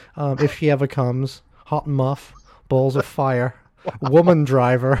Pussy, "If She Ever Comes," "Hot Muff," "Balls of Fire," "Woman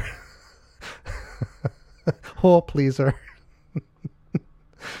Driver," "Whore Pleaser."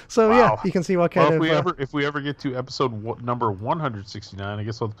 So yeah, Wow. you can see what kind Well, of if we ever get to episode number 169, I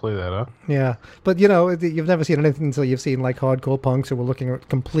guess I'll have to play that, huh? yeah. But you've never seen anything until you've seen like hardcore punks who were looking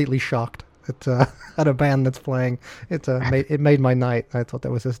completely shocked at a band that's playing. It made my night. I thought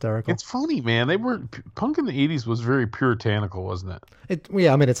that was hysterical. It's funny, man. Punk in the 80s was very puritanical, wasn't it?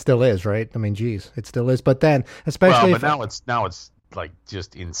 Yeah, I mean, it still is, right? I mean, geez, it still is. But then, Well, especially but now it's like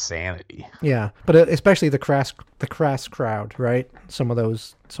just insanity. yeah, but especially the crass crowd, right? Some of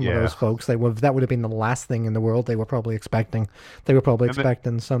those folks, that would have been the last thing in the world they were probably expecting. They were probably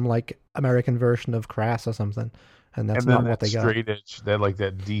expecting some like American version of Crass or something, and that's not what they got. Straight edge, that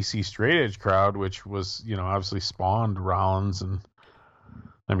DC straight edge crowd, which was obviously spawned Rollins, and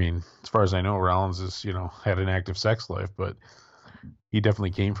I mean, as far as I know, Rollins is had an active sex life, but he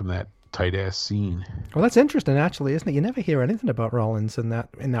definitely came from that tight ass scene. Well, that's interesting, actually, isn't it? You never hear anything about Rollins in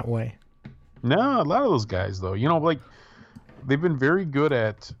that way. No, a lot of those guys though, like they've been very good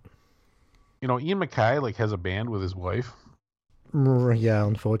at, Ian MacKaye like has a band with his wife. Yeah,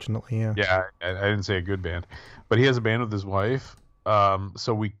 unfortunately, yeah. Yeah, I didn't say a good band, but he has a band with his wife.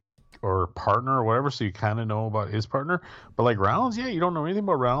 Or partner or whatever, so you kind of know about his partner. But like Rollins, yeah, you don't know anything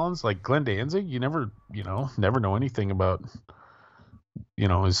about Rollins. Like Glenn Danzig, you never know anything about. I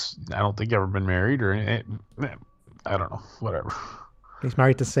don't think ever been married or I don't know, whatever. He's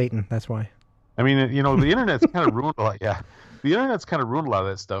married to Satan. That's why. I mean, the internet's kind of ruined a lot. Yeah, the internet's kind of ruined a lot of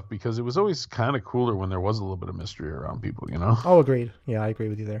that stuff because it was always kind of cooler when there was a little bit of mystery around people. Oh, agreed. Yeah, I agree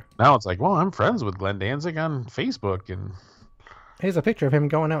with you there. Now it's like, well, I'm friends with Glenn Danzig on Facebook, and Here's a picture of him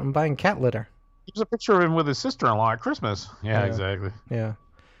going out and buying cat litter. there's a picture of him with his sister-in-law at Christmas. Yeah, Yeah. exactly. Yeah.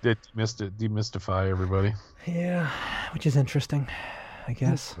 Demystify everybody. Yeah, which is interesting, I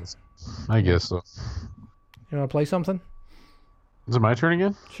guess. I guess so. You want to play something? Is it my turn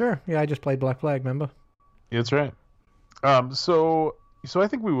again? Sure. Yeah, I just played Black Flag, remember? Yeah, that's right. So I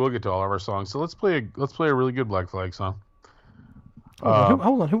think we will get to all of our songs. So let's play a really good Black Flag song.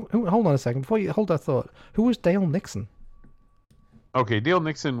 Hold on a second. Before you hold that thought, who was Dale Nixon? Okay, Dale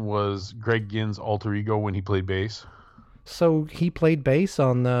Nixon was Greg Ginn's alter ego when he played bass. So he played bass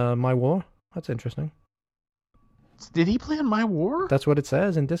on My War? That's interesting. Did he play on My War? That's what it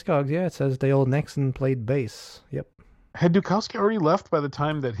says in Discogs. Yeah, it says Dale Nixon played bass. Yep. Had Dukowski already left by the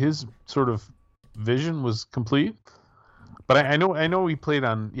time that his sort of vision was complete? But I know he played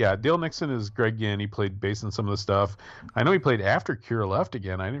on, Dale Nixon is Greg Ginn. He played bass on some of the stuff. I know he played after Kira left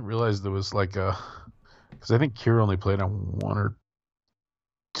again. I didn't realize there was like because I think Kira only played on 1 or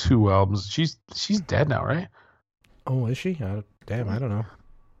 2 albums. She's dead now, right? Oh, is she? Damn, I don't know.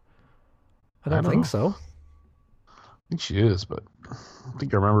 I I don't don't think know. so. I think she is, but I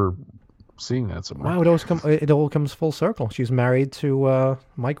think I remember seeing that somewhere. Wow, it all comes full circle. She's married to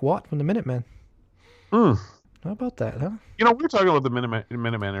Mike Watt from the Minutemen. Hmm. How about that, huh? We were talking about the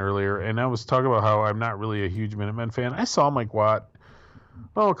Minutemen earlier, and I was talking about how I'm not really a huge Minutemen fan. I saw Mike Watt,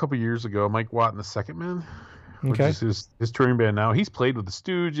 a couple years ago. Mike Watt and the Second Men, which Okay. is his touring band now. He's played with the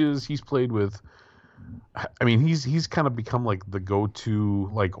Stooges. He's played with. I mean, he's kind of become like the go-to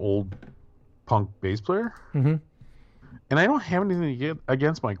like old punk bass player. Mm-hmm. And I don't have anything to get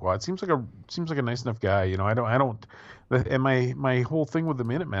against Mike Watt. Seems like a nice enough guy. I don't. And my whole thing with the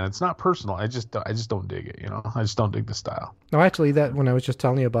Minutemen, it's not personal. I just don't dig it. I just don't dig the style. No, actually, that when I was just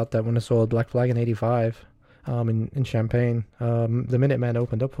telling you about that, when I saw Black Flag in '85, in Champaign, the Minutemen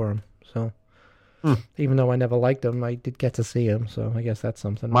opened up for him. So, even though I never liked him, I did get to see him. So I guess that's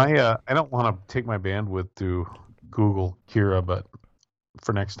something. I don't want to take my bandwidth to Google Kira, but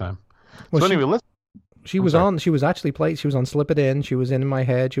for next time. Well, So anyway, let's. She I'm was sorry. on. She was actually played. She was on Slip It In. She was in My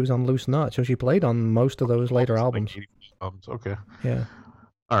Head. She was on Loose Nut. So she played on most of those later Like albums. 80 albums. Okay. Yeah.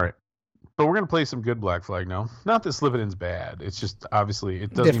 All right. But we're gonna play some good Black Flag now. Not that Slip It In's bad. It's just obviously it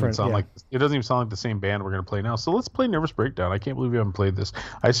doesn't even Different, sound yeah. like the same band we're gonna play now. So let's play Nervous Breakdown. I can't believe we haven't played this.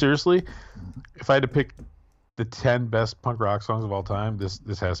 I seriously, if I had to pick the 10 best punk rock songs of all time, this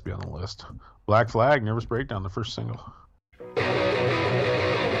has to be on the list. Black Flag, Nervous Breakdown, the first single.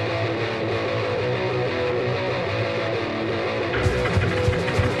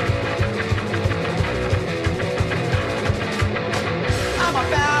 I'm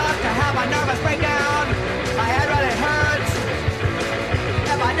about to have a nervous breakdown. My head really hurts.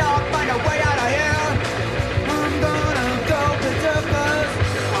 If I don't find a way out of here, I'm gonna go berserk.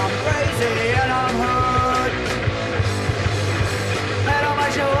 I'm crazy and I'm hurt. Head on my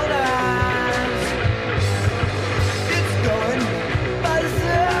shoulders. It's going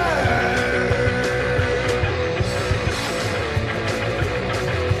berserk.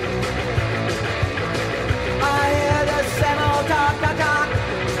 I hear the same old talk,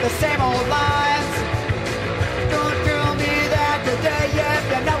 the same old lines. Don't tell me that today, if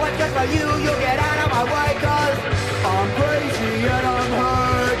you know what's good for you, you'll get out of my way, 'cause I'm crazy and I'm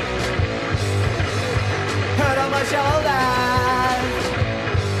hurt. Head on my shoulders,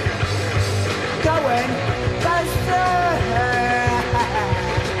 going berserk.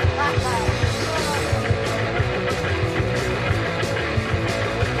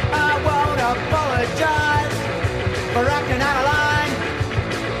 I won't apologize for acting out of line.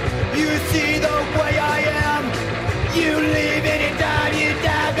 You see the way I am. You leave it in down, you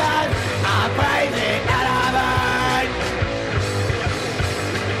daggers. I'm crazy and I'm hurt.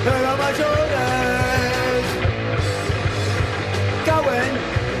 Head on my shoulders, going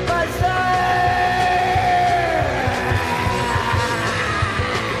berserk.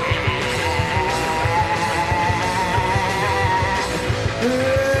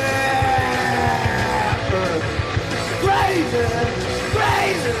 Crazy,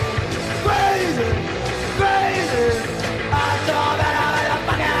 crazy, crazy, crazy. I'm so bad with the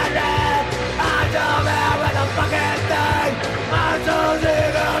fucking thing. I'm so bad with the fucking thing. I'm so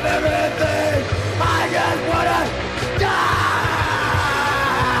sick of everything.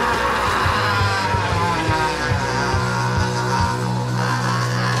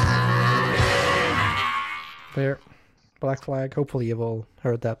 Black Flag. Hopefully you've all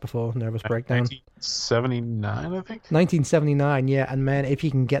heard that before. Nervous Breakdown. 1979, I think. 1979, yeah. And man, if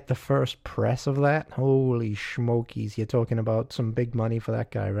you can get the first press of that, holy schmokies, you're talking about some big money for that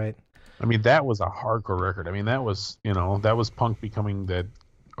guy, right? I mean, that was a hardcore record. I mean, that was, that was punk becoming the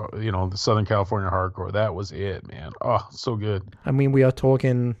Southern California hardcore. That was it, man. Oh, so good. I mean, we are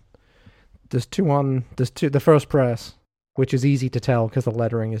talking. There's two. The first press, which is easy to tell because the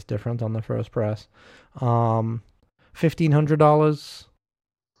lettering is different on the first press. $1,500,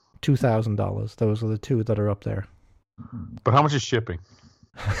 $2,000. Those are the two that are up there. But how much is shipping?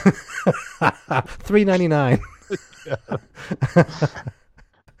 $3.99.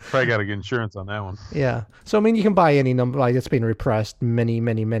 Probably got to get insurance on that one. Yeah. So, I mean, you can buy any number. Like, it's been repressed many,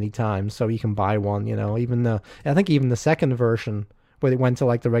 many, many times. So you can buy one, I think even the second version where it went to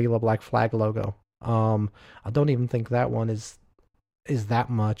like the regular Black Flag logo. I don't even think that one is that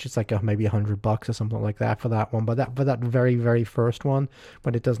much. It's like maybe $100 or something like that for that one. But that very, very first one,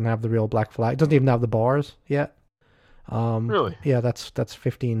 when it doesn't have the real Black Flag, it doesn't even have the bars yet. Really? Yeah, that's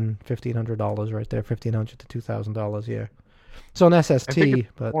 $1,500 right there, $1,500 to $2,000. Yeah. So an SST, I think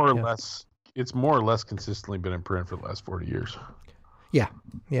but more or yeah. less, it's more or less consistently been in print for the last 40 years. Yeah.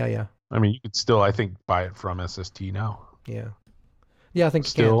 I mean, you could still, I think, buy it from SST now. Yeah. Yeah, I think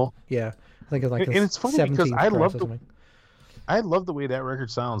Still. you can. Yeah. I think it's like And it's funny because 17th I press love or something. I love the way that record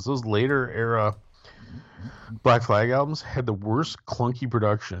sounds. Those later era Black Flag albums had the worst clunky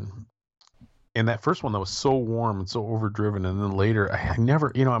production. And that first one that was so warm and so overdriven, and then later I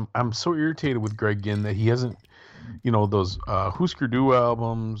never, I'm so irritated with Greg Ginn that he hasn't, those Husker Du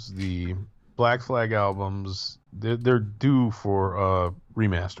albums, the Black Flag albums, they're due for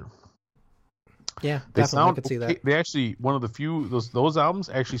remaster. Yeah, They definitely. I sound could see okay. that. They actually, one of the few, those albums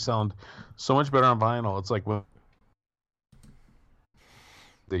actually sound so much better on vinyl. It's like, well,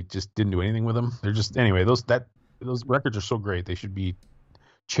 they just didn't do anything with them. They're just, anyway, those records are so great. They should be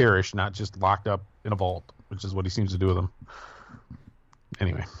cherished, not just locked up in a vault, which is what he seems to do with them.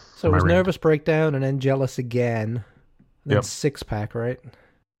 Anyway. So it was my rant. Nervous Breakdown and then Jealous Again. And then Yep. Six Pack, right?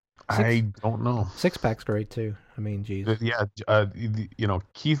 I don't know. Six Pack's great too. I mean, geez. Yeah,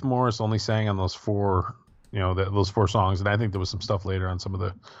 Keith Morris only sang on those four, those four songs, and I think there was some stuff later on some of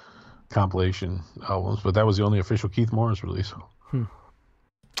the compilation albums, but that was the only official Keith Morris release.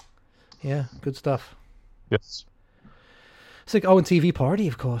 Yeah, good stuff. Yes. It's like, and TV Party,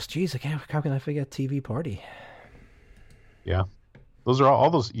 of course. Jeez, how can I forget TV Party? Yeah. Those are all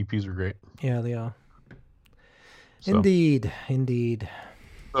those EPs are great. Yeah, they are. So. Indeed.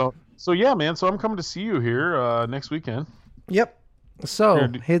 So yeah, man. So I'm coming to see you here next weekend. Yep. So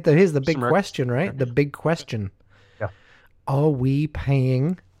here's the big some question, right? The big question. Yeah. Are we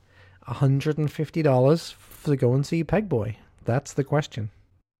paying $150 to go and see Pegboy? That's the question.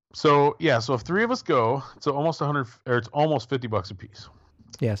 So yeah, so if three of us go, it's almost $50 a piece.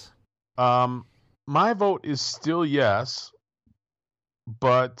 Yes. My vote is still yes,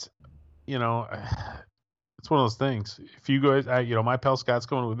 but it's one of those things. If you guys, my pal Scott's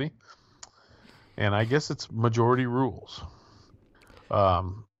going with me, and I guess it's majority rules. I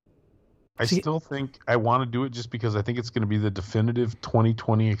still think I want to do it just because I think it's going to be the definitive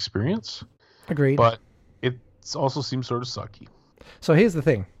 2020 experience. Agreed. But it also seems sort of sucky. So here's the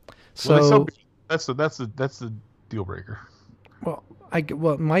thing. So that's the deal breaker. Well,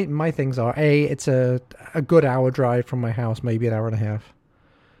 my things are it's a good hour drive from my house, maybe an hour and a half,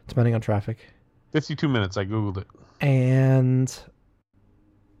 depending on traffic. 52 minutes. I googled it. And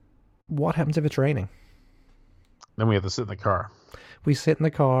what happens if it's raining? Then we have to sit in the car. We sit in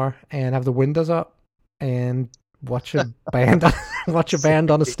the car and have the windows up and watch a band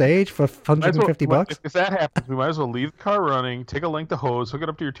on a stage for $150. If that happens, we might as well leave the car running, take a length of hose, hook it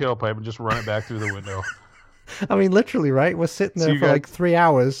up to your tailpipe, and just run it back through the window. I mean, literally, right? We're sitting there for like 3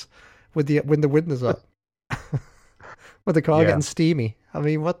 hours with the windows up, with the car getting steamy. I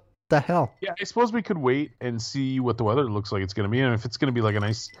mean, what the hell? Yeah, I suppose we could wait and see what the weather looks like it's going to be, and if it's going to be like a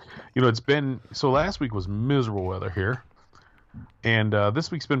nice, last week was miserable weather here, and this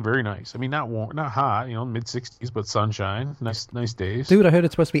week's been very nice. I mean, not warm, not hot, mid 60s, but sunshine, nice days. Dude, I heard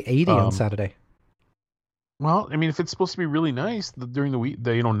it's supposed to be 80 on Saturday. Well, I mean, if it's supposed to be really nice during the week,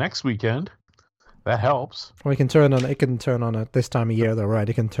 next weekend. That helps. Or it can turn on at this time of year, though, right?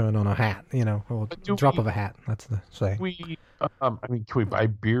 It can turn on a hat, or drop of a hat. That's the saying. Can we buy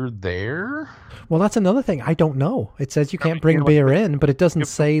beer there? Well, that's another thing. I don't know. It says you can't bring beer in, but it doesn't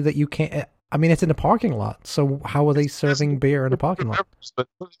say that you can't. I mean, it's in a parking lot. So how are they serving beer in a parking lot? But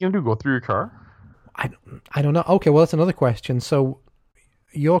what are you going to do? Go through your car? I don't know. Okay, well, that's another question. So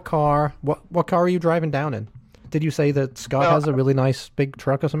your car, what car are you driving down in? Did you say that Scott has a really nice big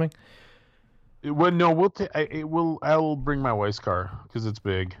truck or something? No, I will bring my wife's car because it's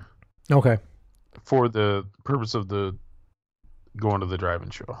big Okay. for the purpose of the going to the drive-in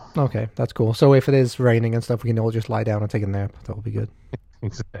show. Okay, that's cool. So if it is raining and stuff, we can all just lie down and take a nap. That will be good.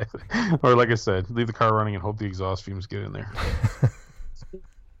 Exactly. Or like I said, leave the car running and hope the exhaust fumes get in there.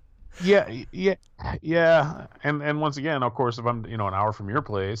 Yeah. And once again, of course, if I'm an hour from your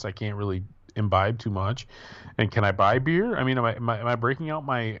place, I can't really imbibe too much. And can I buy beer? I mean, am I breaking out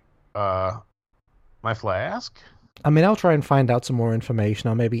my my flask? I mean, I'll try and find out some more information.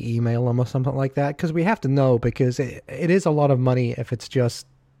 I'll maybe email them or something like that because we have to know because it is a lot of money if it's just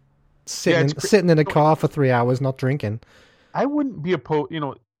sitting in a car for 3 hours not drinking. I wouldn't be opposed.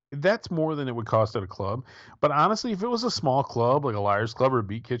 That's more than it would cost at a club. But honestly, if it was a small club like a Liars Club or a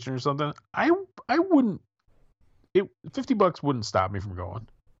Beat Kitchen or something, I wouldn't. $50 wouldn't stop me from going.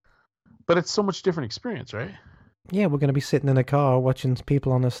 But it's so much different experience, right? Yeah, we're going to be sitting in a car watching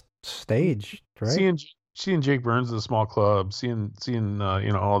people on a stage, right? Seeing Jake Burns at a small club, seeing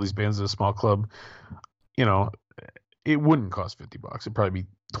all these bands at a small club, it wouldn't cost $50. It'd probably be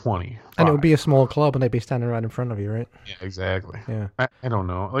 20. And it would be a small club, and they'd be standing right in front of you, right? Yeah, exactly. Yeah. I don't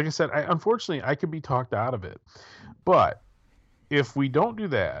know. Like I said, unfortunately, I could be talked out of it. But if we don't do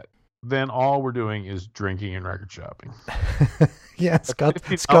that, then all we're doing is drinking and record shopping. Yeah,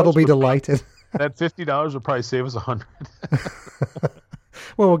 Scott will be delighted. That $50 would probably save us $100.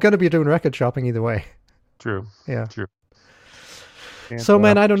 Well, we're going to be doing record shopping either way. True. Yeah. True. And, So,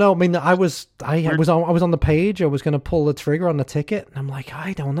 man, I don't know. I mean, I was on the page. I was going to pull the trigger on the ticket, and I'm like,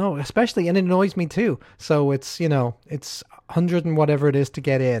 I don't know. Especially, and it annoys me too. So it's it's 100 and whatever it is to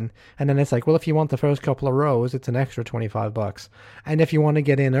get in, and then it's like, well, if you want the first couple of rows, it's an extra $25, and if you want to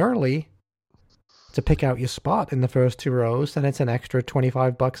get in early to pick out your spot in the first 2 rows, then it's an extra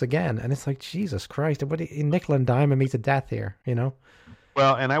 $25 again, and it's like, Jesus Christ, what nickel and diming me to death here,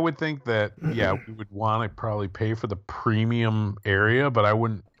 Well, and I would think that, yeah, we would want to probably pay for the premium area, but I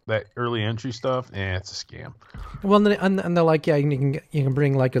wouldn't, that early entry stuff, it's a scam. Well, and they're like, yeah, you can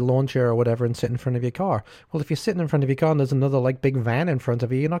bring like a lawn chair or whatever and sit in front of your car. Well, if you're sitting in front of your car and there's another like big van in front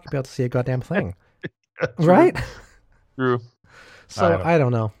of you, you're not gonna be able to see a goddamn thing, right? True. So I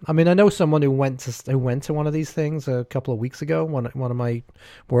don't know. I mean, I know someone who went to one of these things a couple of weeks ago. One of my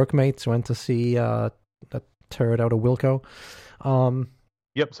workmates went to see a turd out of Wilco.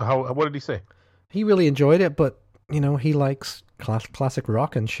 Yep. So what did he say? He really enjoyed it, but he likes classic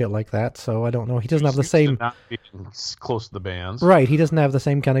rock and shit like that. So I don't know. He doesn't have the same. Not being close to the bands, right? He doesn't have the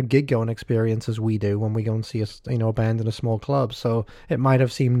same kind of gig going experience as we do when we go and see a band in a small club. So it might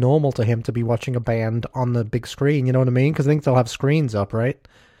have seemed normal to him to be watching a band on the big screen. You know what I mean? Because I think they'll have screens up, right?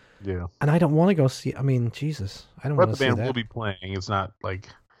 Yeah. And I don't want to go see. I mean, Jesus, I don't want to see that. But the band will be playing. It's not like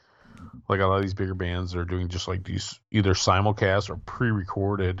a lot of these bigger bands are doing just like these either simulcast or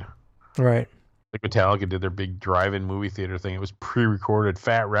pre-recorded. Right. Like Metallica did their big drive-in movie theater thing. It was pre-recorded.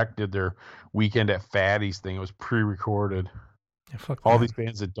 Fat Wreck did their Weekend at Fatty's thing. It was pre-recorded. Yeah, fuck all that. these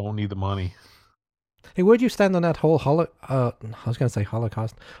bands that don't need the money. Hey, where'd you stand on that whole I was going to say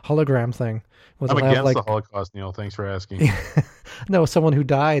hologram thing? I'm against the Holocaust, Neil. Thanks for asking. No, someone who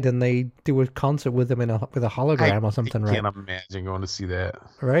died and they do a concert with them with a hologram or something, right? I can't imagine going to see that.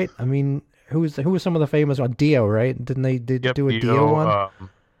 Right? I mean, who was some of the famous ones? Dio, right? Didn't they do a Dio one?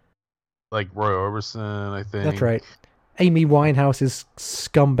 Like Roy Orbison, I think. That's right. Amy Winehouse's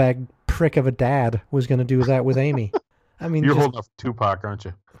scumbag prick of a dad was going to do that with Amy. I mean, you're holding up Tupac, aren't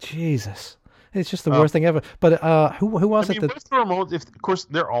you? Jesus. It's just the worst thing ever. But who was it? What if the remote? Of course,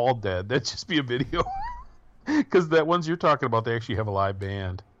 they're all dead. That'd just be a video. Because that ones you're talking about, they actually have a live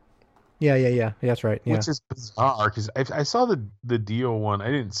band. Yeah. That's right. Yeah. Which is bizarre because I saw the Dio one. I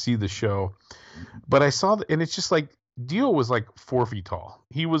didn't see the show, but I saw and it's just like Dio was like 4 feet tall.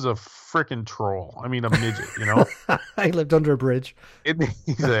 He was a freaking troll. I mean, a midget. I lived under a bridge.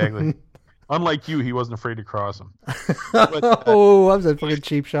 Exactly. Unlike you, he wasn't afraid to cross him. But, that was a fucking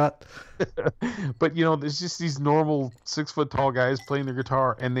cheap shot. But there's just these normal 6 foot tall guys playing their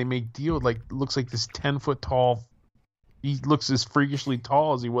guitar, and they make Dio looks like this 10-foot tall. He looks as freakishly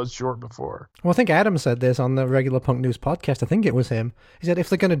tall as he was short before. Well, I think Adam said this on the Regular Punk News podcast. I think it was him. He said if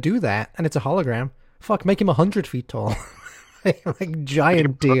they're going to do that and it's a hologram, fuck, make him 100 feet tall, like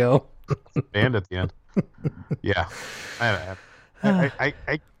giant Dio. Band at the end. Yeah,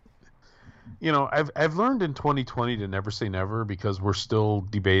 I've learned in 2020 to never say never because we're still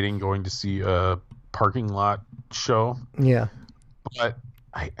debating going to see a parking lot show. Yeah. But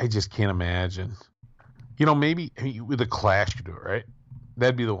I just can't imagine. Maybe with a Clash you do it, right?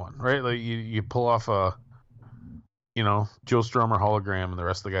 That'd be the one, right? Like you pull off a, Joe Strummer hologram and the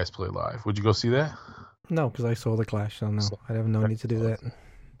rest of the guys play live. Would you go see that? No, because I saw the Clash, so no. I have no need to do that.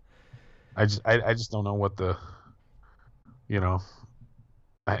 I just don't know what the, you know,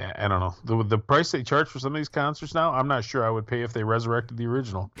 I don't know the price they charge for some of these concerts now. I'm not sure I would pay if they resurrected the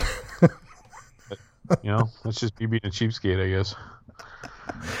original. That's just me being a cheapskate, I guess.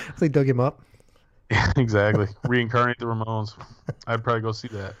 They dug him up. Yeah, exactly. Reincarnate the Ramones. I'd probably go see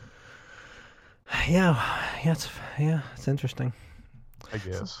that. Yeah, it's interesting. I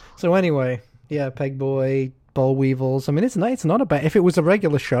guess. So anyway, yeah, Pegboy, Boll Weevils. I mean, it's nice. It's not a bad. If it was a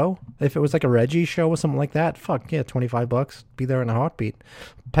regular show, if it was like a Reggie show or something like that, fuck yeah, $25, be there in a heartbeat.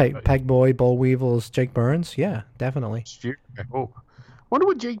 Pegboy, Boll Weevils, Jake Burns, yeah, definitely. Oh, wonder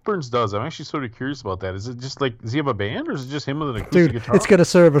what Jake Burns does. I'm actually sort of curious about that. Is it just like, does he have a band, or is it just him with an acoustic Dude, guitar? it's gonna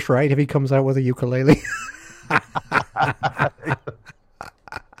serve us right if he comes out with a ukulele.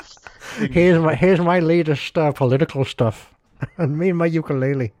 Here's my latest political stuff, and me and my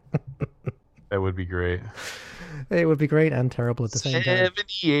ukulele. That would be great. It would be great and terrible at the same time.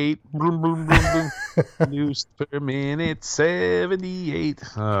 78, boom, boom, boom, boom. News per minute, 78.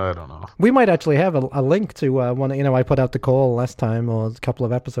 I don't know. We might actually have a link to one. I put out the call last time or a couple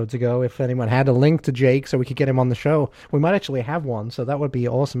of episodes ago. If anyone had a link to Jake, so we could get him on the show, we might actually have one. So that would be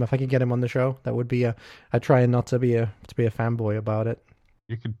awesome if I could get him on the show. That would be I try not to be a fanboy about it.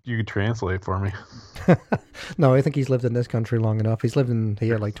 You could translate for me. No, I think he's lived in this country long enough. He's lived in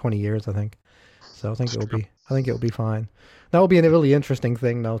here like 20 years, I think. So I think it will be fine. That will be a really interesting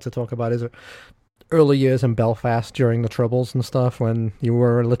thing, though, to talk about his early years in Belfast during the Troubles and stuff, when you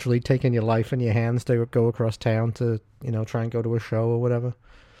were literally taking your life in your hands to go across town to, try and go to a show or whatever,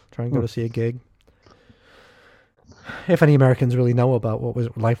 try and go to see a gig. If any Americans really know about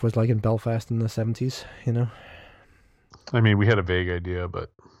what life was like in Belfast in the 70s, I mean, we had a vague idea, but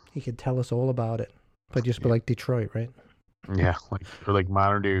he could tell us all about it. But just be like Detroit, right? yeah, like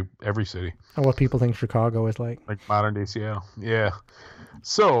modern day every city. And what people think Chicago is like. Like modern day Seattle. Yeah.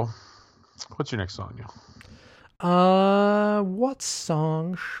 So, what's your next song, What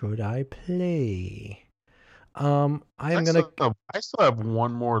song should I play? I still have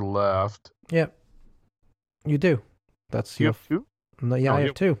one more left. Yep. You do. That's You have two? No, yeah, No, I you-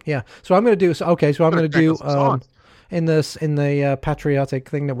 have two. Yeah. So I'm going to do. So I'm going to do songs. in the patriotic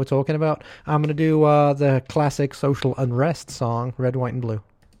thing that we're talking about. I'm going to do the classic social unrest song, Red, White, and Blue.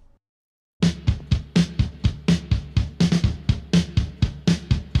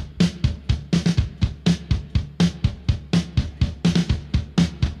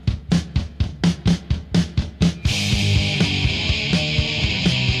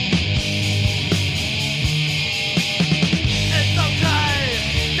 It's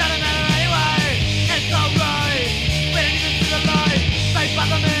okay, doesn't matter anyway. It's alright. We don't even see the light. They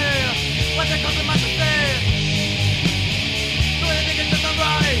bother me. What they call democracy. So they think it's just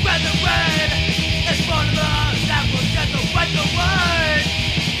alright. Red and red. It's one of us that will get the right away.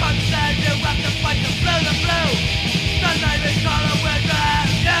 Constant, you have to fight the blue. The navy color with that.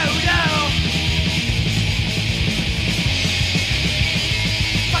 You.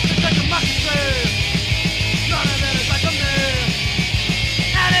 Fuck the democracy. None of it is like a me.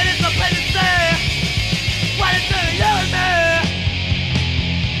 And it is the plain to see what it's doing to you and me.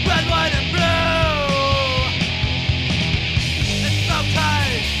 Red, white, and blue. It's okay,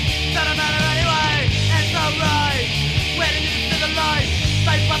 doesn't matter anyway. It's alright. When you see the light,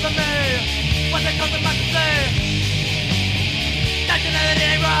 they bother me. What they call democracy. Nationality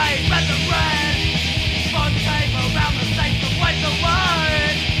ain't right. Red and red. On tape around the states, the white, the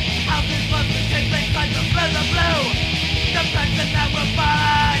white. Houses must be kicked inside the blue. The president that will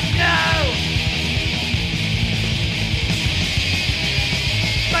find you.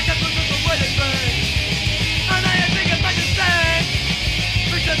 Back up with the waiting ring. And I think it's like a thing.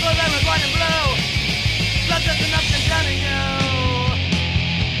 Because we're red, white, and blue. Blood just enough condemning you.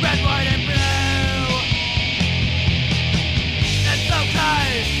 Red, white, and blue. It's okay,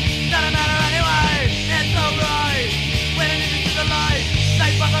 doesn't matter anyway. It's alright. When I need to see the light,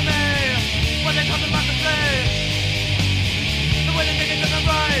 they bother me. What they call democracy. The way they think it's just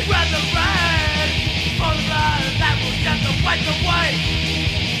right. Red the red. For the blood that will get the white the white.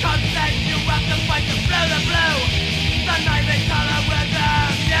 Constant, you have to fight the blue. The navy color with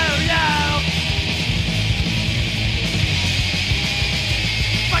them. You.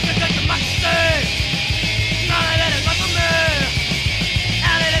 Fight the democracy. None of it is up for me.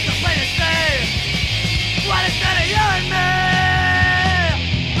 And it is the plain to see what it's done to you and me.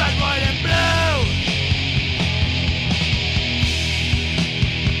 Red, white, and blue.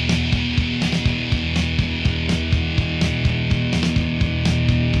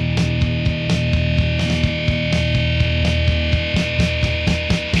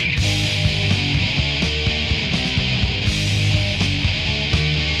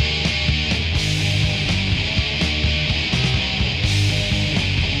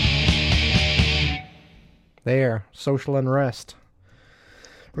 There, Social Unrest.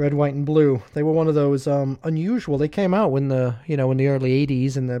 Red, White, and Blue. They were one of those unusual. They came out when in the early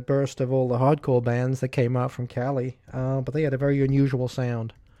 '80s, in the burst of all the hardcore bands that came out from Cali. But they had a very unusual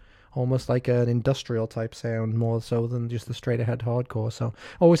sound, almost like an industrial type sound, more so than just the straight ahead hardcore. So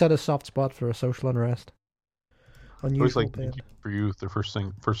always had a soft spot for a Social Unrest. Always Unusual like band. for you, their first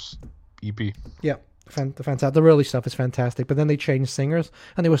EP. Yeah, the fantastic. The early stuff is fantastic, but then they changed singers,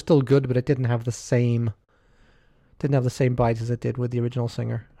 and they were still good, but it didn't have the same bite as it did with the original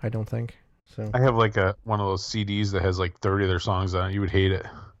singer. I don't think so. I have like one of those CDs that has like 30 of their songs on it. You would hate it.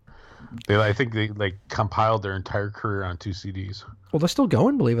 I think they like compiled their entire career on 2 CDs. Well, they're still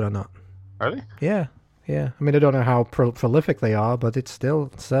going, believe it or not. Are they? Yeah. I mean, I don't know how prolific they are, but it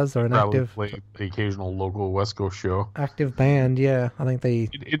still says they're an Probably play the occasional local West Coast show. active band. Yeah, I think they.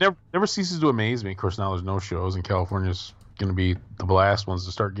 It never ceases to amaze me. Of course, now there's no shows, and California's going to be the last ones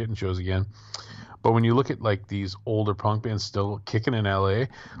to start getting shows again. But when you look at like these older punk bands still kicking in LA,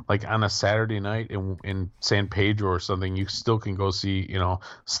 like on a Saturday night in San Pedro or something, you still can go see,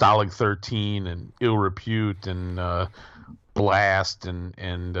 Stalag 13 and Ill Repute and Blast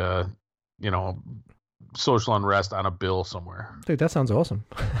and Social Unrest on a bill somewhere. Dude, that sounds awesome.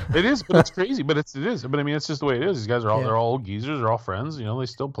 It is, but it's crazy. But it is. But I mean, it's just the way it is. These guys are all Yeah. they're all old geezers. They're all friends. They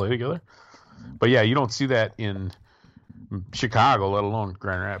still play together. But yeah, you don't see that in Chicago, let alone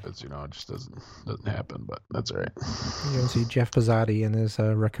Grand Rapids. It just doesn't happen. But that's all right. You don't see Jeff Pizzati in his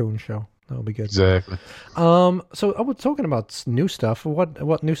Raccoon show. That'll be good. Exactly. So I was talking about new stuff.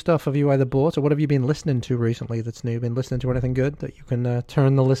 What new stuff have you either bought or what have you been listening to recently that's new? Been listening to anything good that you can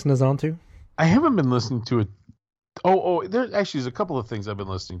turn the listeners onto? I haven't been listening to it. There's a couple of things I've been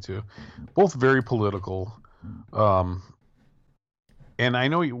listening to, both very political. And I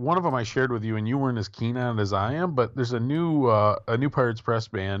know one of them I shared with you, and you weren't as keen on it as I am. But there's a new Pirates Press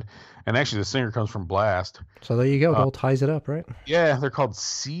band, and actually the singer comes from Blast. So there you go. It all ties it up, right? Yeah, they're called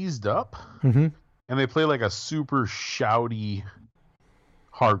Seized Up, Mm-hmm. and they play like a super shouty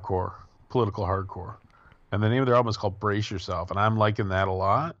hardcore, political hardcore. And the name of their album is called Brace Yourself, and I'm liking that a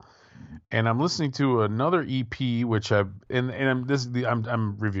lot. And I'm listening to another EP, which I'm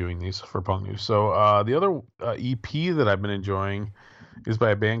reviewing these for Punk News. So the other EP that I've been enjoying is by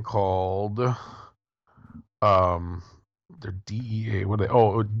a band called they're DEA. What are they?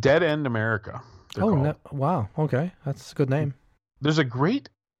 Oh, Dead End America. they're called. No, wow. Okay, that's a good name. There's a great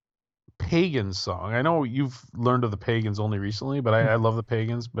Pagans song. I know you've learned of the Pagans only recently, but I love the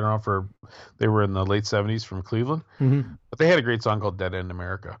Pagans. Been around they were in the late 70s from Cleveland. Mm-hmm. But they had a great song called Dead End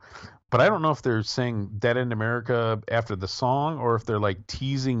America. But I don't know if they're saying Dead End America after the song or if they're like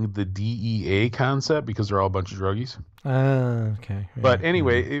teasing the DEA concept because they're all a bunch of druggies. Okay. Yeah. But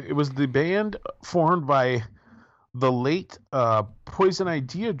anyway, it was the band formed by the late Poison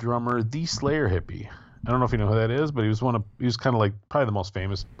Idea drummer, The Slayer Hippie. I don't know if you know who that is, but he was kind of like probably the most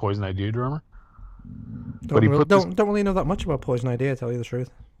famous Poison Idea drummer. Don't really know that much about Poison Idea, to tell you the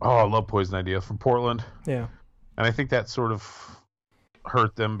truth. Oh, I love Poison Idea from Portland. Yeah. And I think that sort of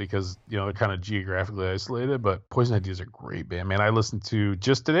hurt them because, they're kind of geographically isolated, but Poison Idea is a great band, man. I listened to,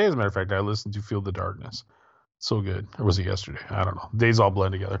 just today, as a matter of fact, I listened to Feel the Darkness. So good. Or was it yesterday? I don't know. Days all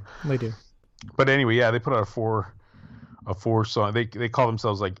blend together. They do. But anyway, yeah, they put out a four song. They call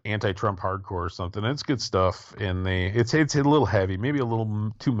themselves like anti-Trump hardcore or something. And it's good stuff, and it's a little heavy, maybe a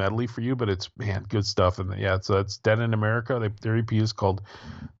little too metally for you, but it's good stuff. And yeah, so it's Dead in America. Their EP is called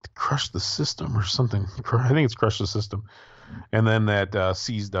Crush the System or something. I think it's Crush the System. And then that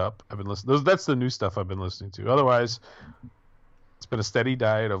Seized Up. I've been listening. That's the new stuff I've been listening to. Otherwise, it's been a steady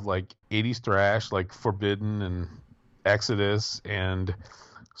diet of like 80s thrash, like Forbidden and Exodus, and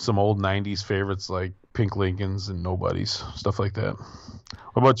some old 90s favorites like Pink Lincolns and Nobodies, stuff like that.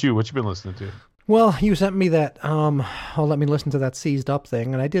 What about you? What you been listening to? Well, you sent me that. Let me listen to that Seized Up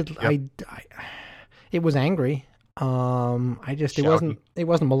thing, and I did. Yep. It was angry. Shouty. It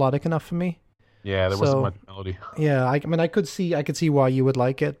wasn't melodic enough for me. Yeah, there wasn't much melody. Yeah, I mean, I could see why you would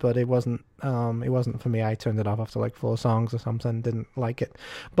like it, but it wasn't for me. I turned it off after like 4 songs or something. Didn't like it,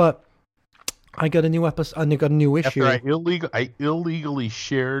 but I got a new episode. I got a new issue. After I illegally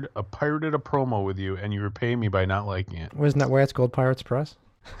pirated a promo with you, and you repay me by not liking it. Isn't that where it's called Pirates Press?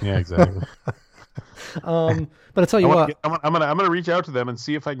 Yeah, exactly. But I tell you what, I'm gonna reach out to them and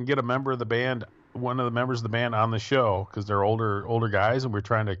see if I can get a member of the band, one of the members of the band, on the show, because they're older guys, and we're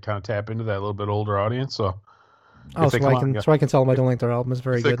trying to kind of tap into that little bit older audience. So, so I can tell them I don't think their album is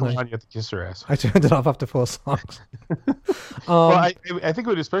very good. Come on, you have to kiss her ass. I turned it off after 4 songs. Well, I think it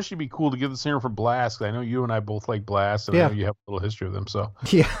would especially be cool to get the singer from Blast, 'cause I know you and I both like Blast, and I know you have a little history with them. So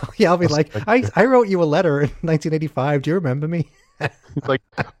yeah, I'll be like, I wrote you a letter in 1985. Do you remember me? He's like,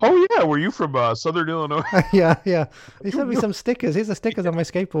 "Oh yeah, were you from Southern Illinois?" Yeah. He sent me some stickers. Here's the stickers on my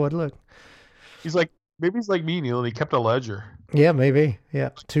skateboard. Look. He's like, maybe he's like me, Neil, and he kept a ledger. Yeah, maybe. Yeah,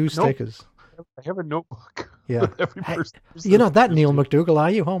 2 Nope. stickers. I have a notebook. Yeah. with every Hey, person. you're not that Neil McDougall, are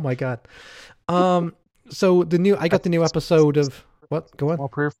you? Oh my god. So I got the new episode of what? Go on. Small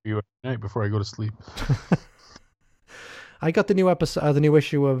prayer for you at night before I go to sleep. I got the new episode, the new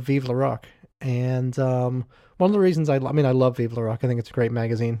issue of Vive la Rock, and one of the reasons I love Vive la Rock. I think it's a great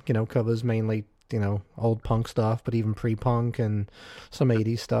magazine. You know, covers mainly old punk stuff, but even pre-punk and some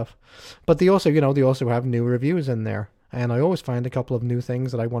 80s stuff. But they also have new reviews in there, and I always find a couple of new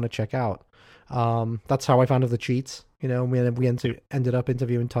things that I want to check out. That's how I found of the Cheats. We ended up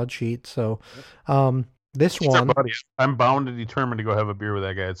interviewing Todd Cheat. So this He's our one, buddy. I'm bound and determined to go have a beer with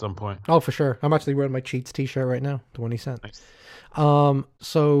that guy at some point. oh for sure. I'm actually wearing my Cheats t-shirt right now, the one he sent. Nice.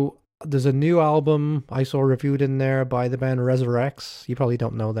 So there's a new album I saw reviewed in there by the band Resurrects. You probably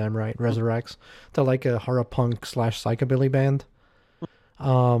don't know them, right? Resurrects. They're like a horror punk / psychobilly band.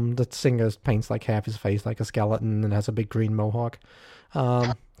 The singer paints like half his face like a skeleton and has a big green mohawk.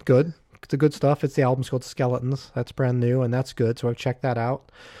 Good. It's good stuff. The album's called Skeletons. That's brand new, and that's good. So I've checked that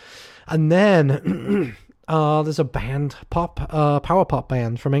out. And then there's a band, power pop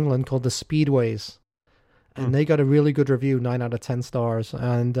band from England called the Speedways. And they got a really good review, 9 out of 10 stars.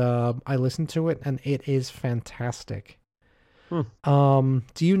 And I listened to it, and it is fantastic. Do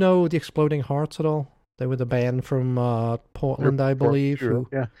you know the Exploding Hearts at all? They were the band from Portland, I believe. Sure.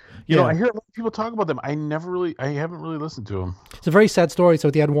 Yeah. I hear a lot of people talk about them. I haven't really listened to them. It's a very sad story.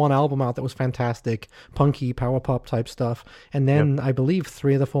 So they had one album out that was fantastic, punky, power pop type stuff. And then I believe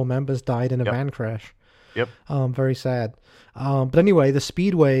 3 of the 4 members died in a van crash. Yep. Very sad. But anyway, the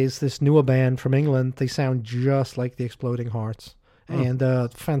Speedways, this newer band from England, they sound just like the Exploding Hearts. And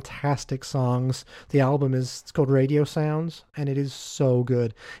fantastic songs. The album it's called Radio Sounds, and it is so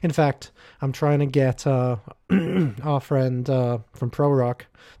good. In fact, I'm trying to get our friend from Pro Rock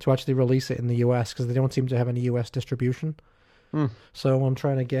to actually release it in the U.S. because they don't seem to have any U.S. distribution. So I'm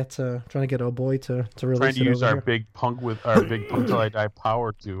trying to get our boy to release Trying to it use over our here. big punk till I die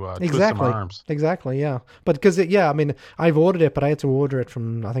power to twist some arms. Exactly, yeah. But because I've ordered it, but I had to order it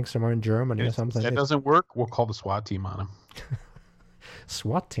from I think somewhere in Germany or If something. that doesn't work, we'll call the SWAT team on him.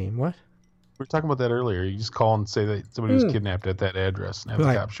 SWAT team, what? We were talking about that earlier. You just call and say that somebody was kidnapped at that address and have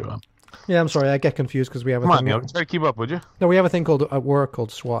Right. the cops show up. Yeah, I'm sorry, I get confused because we have a Come on, thing. Neil. Try to keep up, would you? No, we have a thing called at work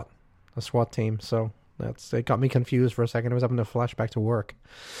called SWAT, a SWAT team. So it got me confused for a second. I was having a flashback to work.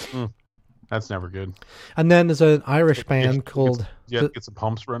 That's never good. And then there's an Irish band called Yeah, get some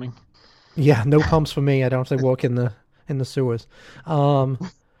pumps running. yeah, no pumps for me. I don't have to walk in the sewers.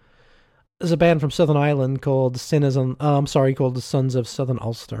 There's a band from Southern Ireland called called the Sons of Southern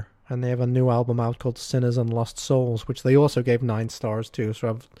Ulster, and they have a new album out called Sinners and Lost Souls, which they also gave 9 stars to. So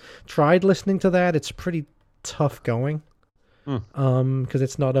I've tried listening to that. It's pretty tough going. Because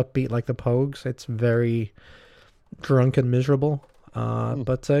it's not upbeat like the Pogues. It's very drunk and miserable.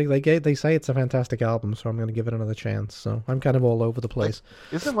 But they say it's a fantastic album, so I'm going to give it another chance. So I'm kind of all over the place.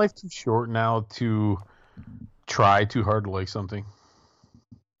 Isn't life too short now to try too hard to like something?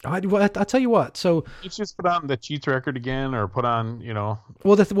 I'll tell you what. So It's just put on the Cheats record again, or put on,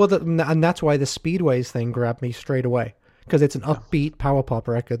 and that's why the Speedways thing grabbed me straight away. Because it's an upbeat power pop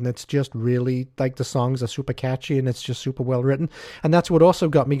record, and it's just really, like, the songs are super catchy, and it's just super well written. And that's what also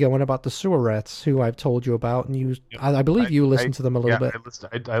got me going about the Sewer Rats, who I've told you about, and I believe you listened to them a little bit.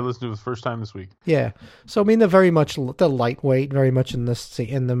 I listened to it the first time this week. Yeah. So, they're very much, they're lightweight, very much in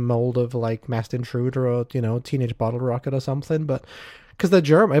the mold of, like, Masked Intruder or, Teenage Bottle Rocket or something, but, because they're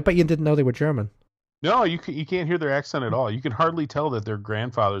German. I bet you didn't know they were German. No, you can't hear their accent at all. You can hardly tell that their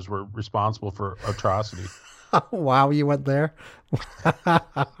grandfathers were responsible for atrocity. Wow, you went there.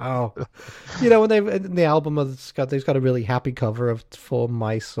 Oh, when in the album, they've got a really happy cover of 4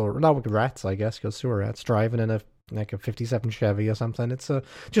 mice or not rats, I guess, because sewer rats driving in a 57 Chevy or something. It's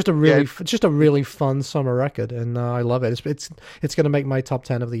just a really fun summer record, and I love it. It's going to make my top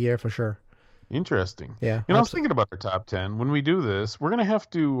 10 of the year for sure. Interesting. Yeah, I was thinking about our top 10. When we do this, we're going to have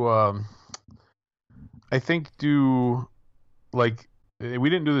to, I think, do like.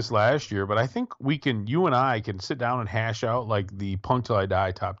 We didn't do this last year, but I think you and I can sit down and hash out like the Punk Till I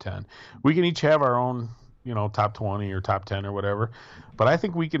Die top 10. We can each have our own, top 20 or top 10 or whatever. But I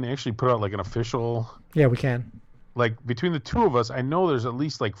think we can actually put out like an official. Yeah, we can. Like between the two of us, I know there's at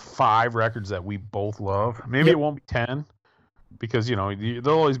least like 5 records that we both love. Maybe it won't be 10 because, there'll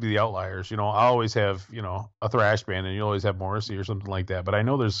always be the outliers. I'll always have, a thrash band and you'll always have Morrissey or something like that. But I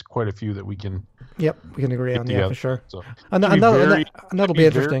know there's quite a few that we can. Yep, we can agree on. Together. Yeah, for sure. So and that'll be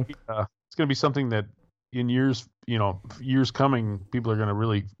interesting. It's going to be something that in years years coming, people are going to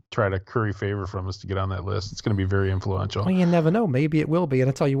really try to curry favor from us to get on that list. It's going to be very influential. Well, you never know. Maybe it will be. And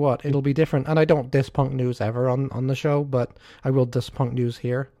I tell you what, it'll be different. And I don't diss punk news ever on the show, but I will diss punk news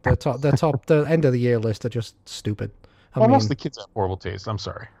here. The end of the year list are just stupid. Most of the kids have horrible taste. I'm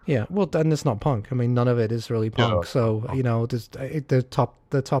sorry. Yeah, well, and it's not punk. I mean, none of it is really punk. No. So the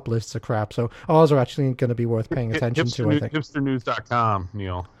top lists are crap. So ours are actually going to be worth paying attention to. I think. Hipsternews.com,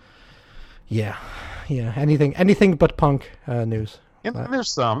 Neil. Yeah. Anything but punk news. And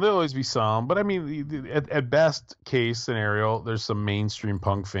there's some. There'll always be some. But I mean, at best case scenario, there's some mainstream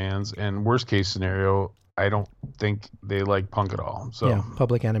punk fans, and worst case scenario, I don't think they like punk at all. So yeah,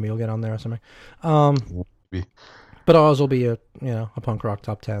 Public Enemy will get on there or something. Maybe. But ours will be a punk rock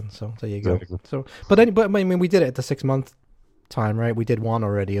top 10. So there you go. Exactly. So, but I mean, we did it at the 6 month time, right? We did one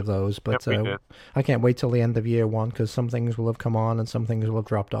already of those, but Yep, we did. I can't wait till the end of year one because some things will have come on and some things will have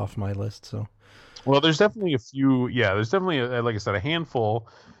dropped off my list. So, Well, there's definitely a few. Yeah, there's definitely, like I said, a handful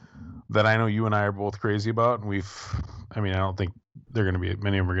that I know you and I are both crazy about, and I don't think they're going to be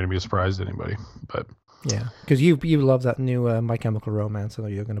many of them are going to be a surprise to anybody. But yeah, because you love that new My Chemical Romance, so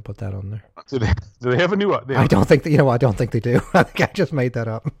you're going to put that on there. do they have a new? I don't think I don't think they do. I think I just made that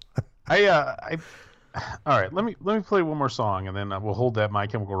up. All right, let me play one more song, and then we'll hold that My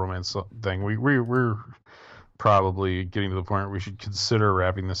Chemical Romance thing. We're probably getting to the point where we should consider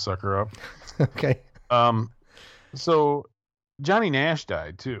wrapping this sucker up. Okay. So Johnny Nash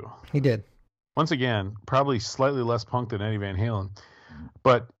died too. He did. Once again, probably slightly less punk than Eddie Van Halen,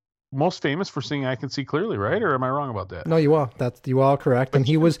 but most famous for singing "I Can See Clearly," right? Or am I wrong about that? No, you are. You are correct. And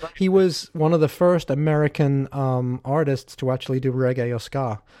he was one of the first American artists to actually do reggae or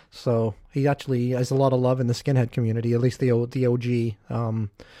ska. So he actually has a lot of love in the skinhead community, at least the OG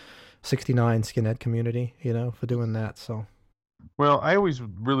 69 skinhead community, for doing that. So. Well, I always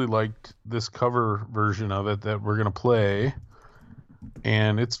really liked this cover version of it that we're gonna play,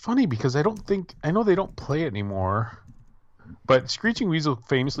 and it's funny because I know they don't play it anymore. But Screeching Weasel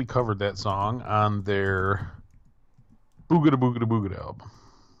famously covered that song on their Boogada Boogada Boogada album.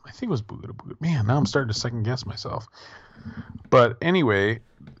 I think it was Boogada Boogada. Man, now I'm starting to second guess myself. But anyway,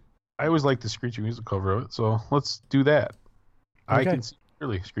 I always liked the Screeching Weasel cover of it, so let's do that. Okay. I Can See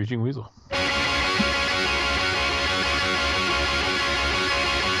Clearly, Screeching Weasel.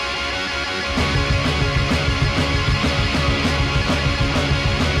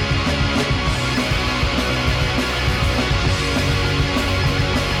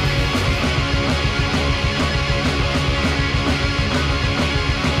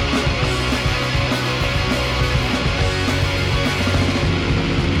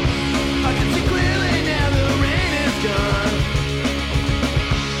 I can see clearly now the rain is gone.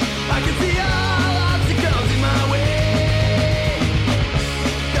 I can see all obstacles in my way.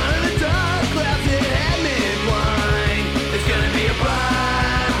 Gone in the dark clouds that had me blind. It's gonna be a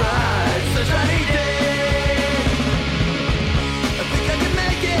bright, bright, sunshiny day. I think I can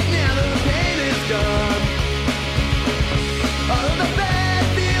make it now that the pain is gone. All of the bad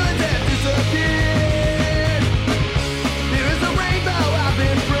feelings have disappeared. There is a rainbow I've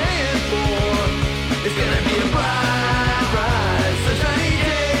been praying for. It's gonna be a bright, bright, sunshiny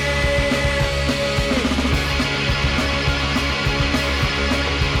day.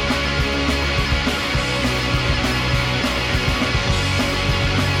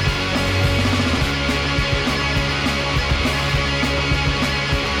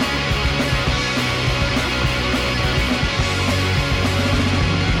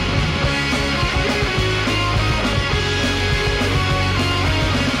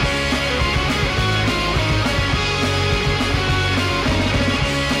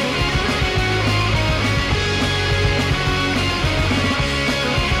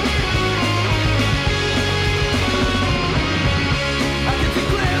 I can see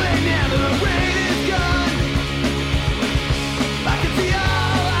clearly now that the rain is gone. I can see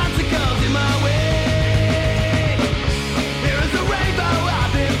all obstacles in my way. There is a rainbow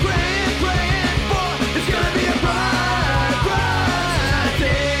I've been praying, praying for. It's gonna be a bright, bright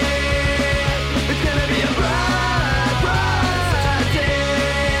day. It's gonna be a bright, bright day.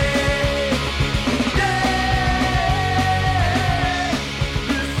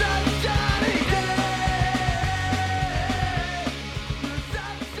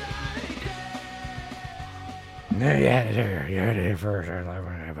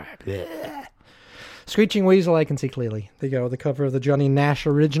 Day. The sunshiny Screeching Weasel, I Can See Clearly. There you go, the cover of the Johnny Nash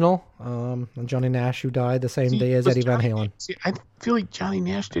original. And Johnny Nash, who died the same day as Eddie Van Halen. See, I feel like Johnny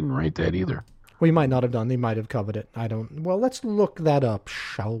Nash didn't write that either. Well, he might not have done. He might have covered it. I don't. Well, let's look that up,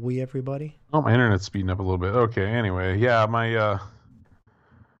 shall we, everybody? Oh, my internet's speeding up a little bit. Okay, anyway, yeah, my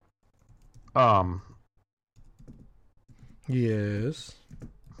Yes.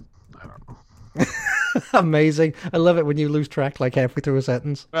 I don't know. Amazing. I love it when you lose track like halfway through a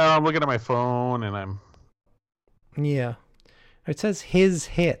sentence. Well, I'm looking at my phone and I'm. Yeah. It says his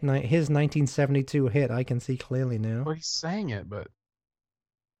hit, his 1972 hit. I can see clearly now. Well, he sang it, but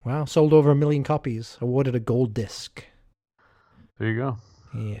Wow. Sold over 1 million copies. Awarded a gold disc. there you go.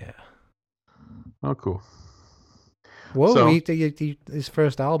 Yeah. Oh, cool. Whoa. So- His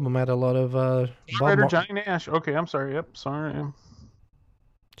first album had a lot of Bob Songwriter Johnny Nash. Okay, I'm sorry. Yep, sorry.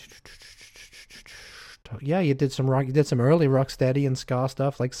 Yeah, you did some rock. You did some early rocksteady and ska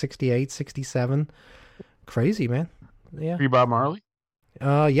stuff, like 68, 67. Crazy, man. Yeah. Free Bob Marley.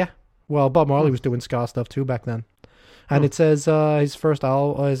 Yeah. Well, Bob Marley was doing ska stuff too back then. And it says his first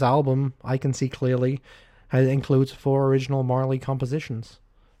his album, I Can See Clearly, includes 4 original Marley compositions.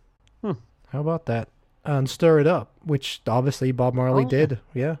 Hmm. How about that? And Stir It Up, which obviously Bob Marley Oh, yeah. did.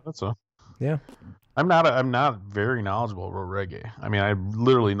 Yeah. That's all. Yeah. I'm not very knowledgeable about reggae. I mean, I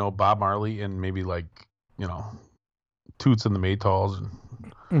literally know Bob Marley and maybe like Toots and the Maytals.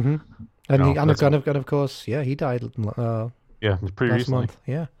 Mm-hmm. And, No, and that's of course, yeah, he died Yeah, pretty last recently. month.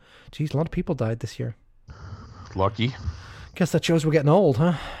 Yeah. Jeez, a lot of people died this year. Lucky. Guess that shows we're getting old,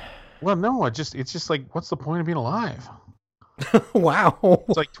 huh? Well, no, it's just like, what's the point of being alive? Wow.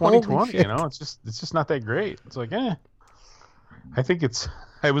 It's like 2020, It's just not that great. It's like, I think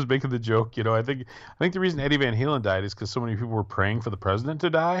I was making the joke, I think the reason Eddie Van Halen died is because so many people were praying for the president to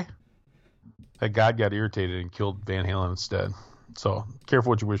die that God got irritated and killed Van Halen instead. So careful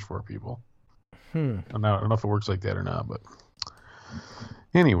what you wish for, people. I don't know if it works like that or not, but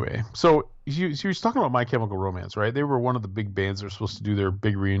anyway. So you were talking about My Chemical Romance, right? They were one of the big bands that were supposed to do their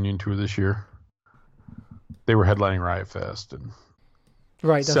big reunion tour this year. They were headlining Riot Fest and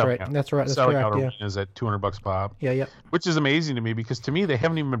Right, that's selling right. out- That's right. That's selling correct. out Yeah. arenas at $200 a pop. Yeah, yeah. Which is amazing to me because to me they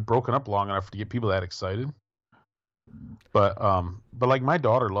haven't even been broken up long enough to get people that excited. But like my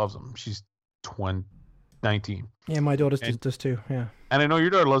daughter loves them. She's 19, Yeah, my daughter's And- does too. Yeah. and I know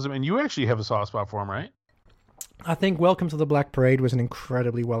your daughter loves them, and you actually have a soft spot for them, right? I think Welcome to the Black Parade was an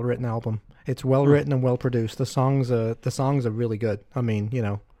incredibly well written album. It's well written and well produced. The songs are really good. I mean,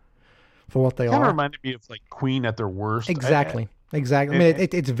 for what they Kind of are. reminded me of like Queen at their worst. Exactly. Exactly. I mean,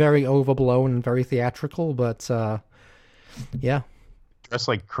 it's very overblown and very theatrical, but yeah. Dressed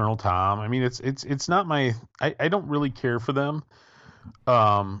like Colonel Tom. I mean, it's not my. I don't really care for them.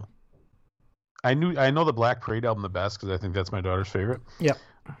 I know the Black Parade album the best because I think that's my daughter's favorite. Yep.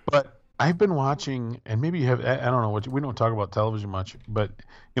 But I've been watching, and maybe you have. I don't know what we don't talk about television much, but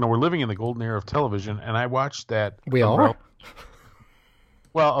we're living in the golden era of television, and I watched that. We are?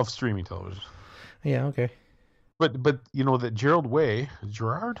 Well, of streaming television. Yeah, okay. But that Gerard Way,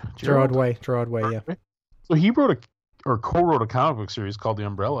 Gerard Way, yeah. So he wrote or co-wrote a comic book series called The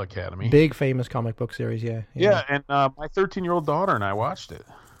Umbrella Academy. Big famous comic book series, yeah. Yeah, and my 13-year-old daughter and I watched it.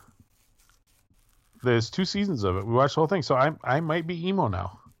 There's 2 seasons of it. We watched the whole thing. So I might be emo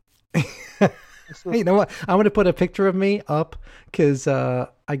now. Hey, you know what? I'm going to put a picture of me up because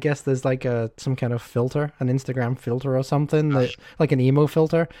I guess there's like some kind of filter, an Instagram filter or something, that, like an emo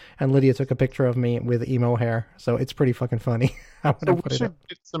filter. And Lydia took a picture of me with emo hair. So it's pretty fucking funny. I'm So going to we put it should up.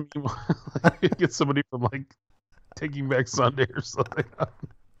 get some emo, get somebody from like Taking Back Sunday or something.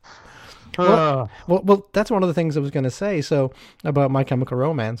 Well, that's one of the things I was going to say. So about My Chemical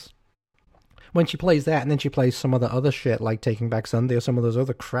Romance. When she plays that and then she plays some of the other shit like Taking Back Sunday or some of those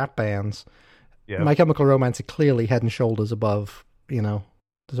other crap bands, Yeah. My Chemical Romance is clearly head and shoulders above,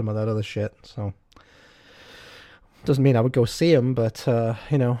 some of that other shit. So doesn't mean I would go see him, but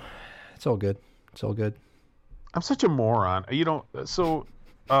it's all good. It's all good. I'm such a moron. So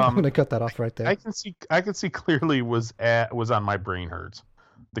I'm gonna cut that off right there. I can see clearly was on My Brain Hurts,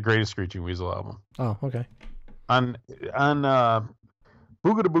 the Greatest Screeching Weasel album. Oh, okay. On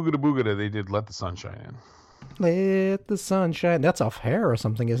Boogada Boogada Boogada, they did Let the Sun Shine In. Let the sun shine. That's off Hair or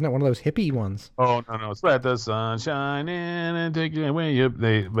something, isn't it? One of those hippie ones. Oh no, it's Let the Sun Shine In and Take It Away. Yep,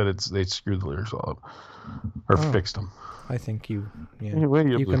 they screwed the lyrics all up or fixed them. I think you Anyway,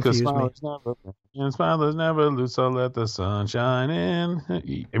 you confused me. Smilers never lose, so let the sun shine in.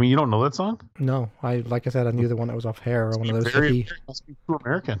 I mean, you don't know that song? No, like I said, I knew the one that was off Hair or one of those hippie. Must be too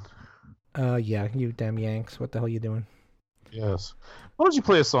American. Yeah, you damn Yanks. What the hell you doing? Yes. Why don't you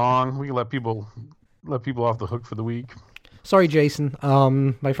play a song? We can let people off the hook for the week. Sorry, Jason.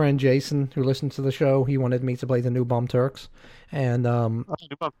 My friend Jason, who listens to the show, he wanted me to play the new Bomb Turks, and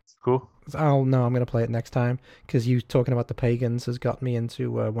Cool. oh no, I'm gonna play it next time because you talking about the Pagans has got me into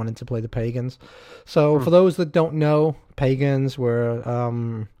wanting to play the Pagans. So for those that don't know, Pagans were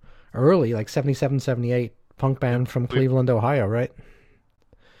early, like 77, 78 punk band from Cleveland, Ohio, right?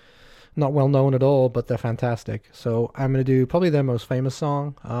 Not well known at all, but they're fantastic. So I'm going to do probably their most famous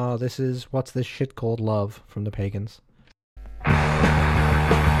song. This is What's This Shit Called Love from the Pagans.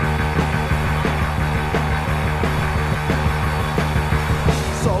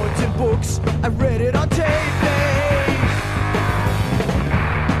 Saw it in books, I read it on TV.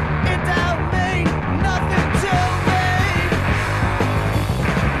 It don't mean nothing to me.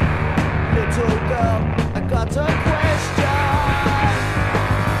 Little girl, I got a question.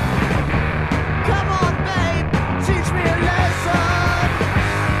 Come on, babe, teach me a lesson.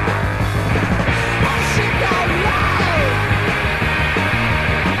 Oh, she don't know.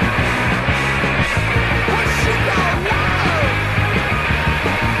 Oh, she don't know.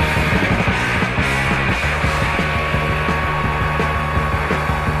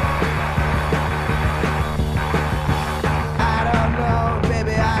 I don't know,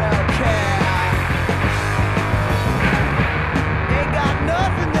 baby, I don't care. Ain't got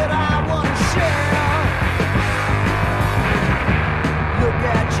nothing that I wanna share. Look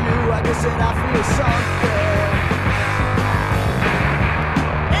at you, I guess that I feel something.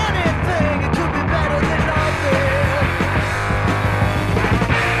 Anything, it could be better than nothing.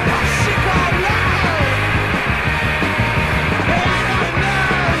 Oh, she gon' love. Hey, I gotta know.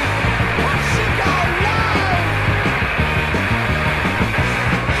 Oh, she gon' love.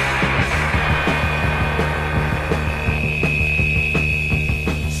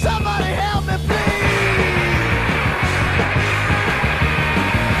 Somebody help me, please.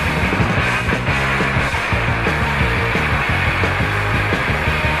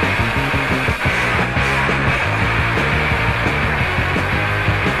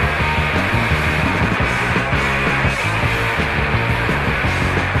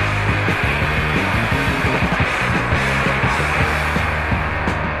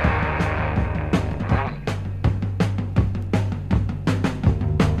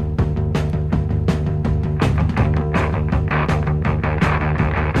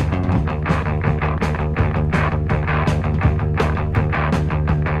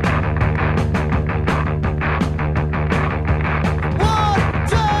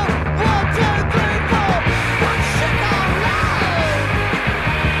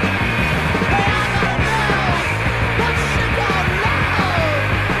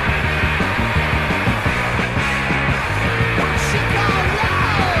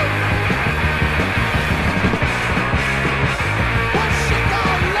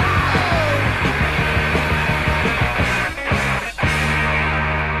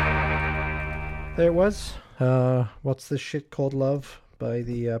 There it was. What's This Shit Called Love by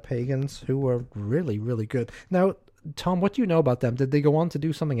the Pagans, who were really, really good. Now, Tom, what do you know about them? Did they go on to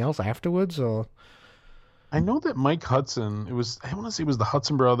do something else afterwards, or? I know that Mike Hudson, I want to say it was the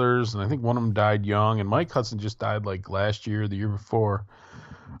Hudson brothers, and I think one of them died young, and Mike Hudson just died like last year, the year before.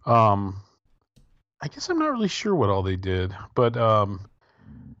 I guess I'm not really sure what all they did, but the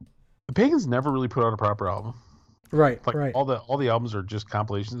Pagans never really put out a proper album. Right, Like right. all the albums are just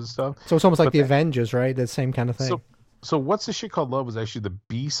compilations and stuff. So it's almost like but the Avengers, right? The same kind of thing. So What's This Shit Called Love was actually the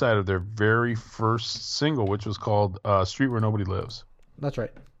B side of their very first single, which was called Street Where Nobody Lives. That's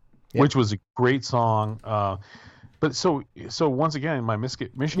right. Yep. Which was a great song. But so once again, my Michigan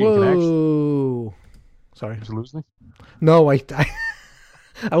connection. Whoa. Sorry. Did you lose me? No, I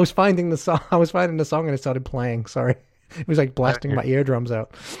was finding the song. I was finding the song and it started playing. Sorry. It was like blasting my eardrums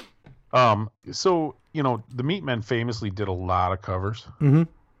out. So the Meatmen famously did a lot of covers, Mm-hmm.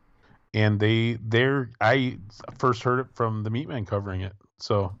 and I first heard it from the Meatmen covering it.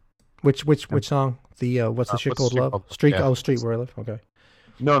 So Which song? The What's the Shit Called Love? Street Where I Live. Okay.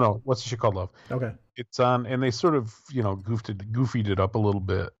 no, What's the Shit Called Love? Okay. It's on, and they sort of goofied it up a little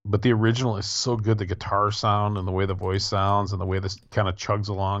bit, but the original is so good. The guitar sound and the way the voice sounds and the way this kind of chugs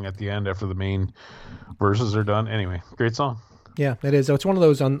along at the end after the main verses are done. Anyway, great song. Yeah, it is. So it's one of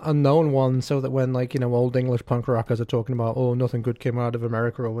those unknown ones, so that when, like, old English punk rockers are talking about, oh, nothing good came out of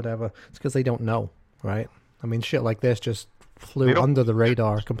America or whatever, it's because they don't know, right? I mean, shit like this just flew under the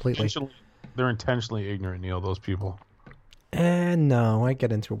radar completely. They're intentionally ignorant, Neil, those people. And no, I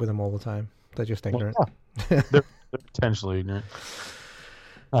get into it with them all the time. They're just ignorant. They're intentionally ignorant.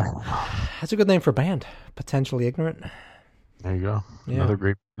 That's a good name for a band. Potentially Ignorant. There you go. Yeah. Another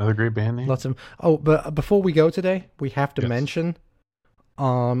great band name. Lots of. Oh, but before we go today, we have to mention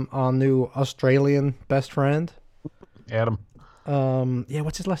our new Australian best friend. Adam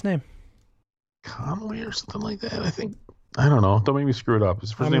what's his last name? Connolly or something like that. I think. I don't know. Don't make me screw it up.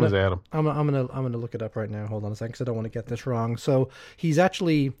 His first name is Adam. I'm gonna look it up right now. Hold on a second, because I don't want to get this wrong. So he's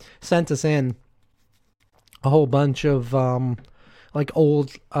actually sent us in a whole bunch of like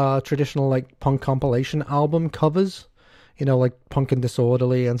old traditional like punk compilation album covers like Punk and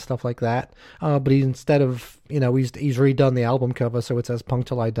Disorderly and stuff like that. But instead of, he's redone the album cover so it says Punk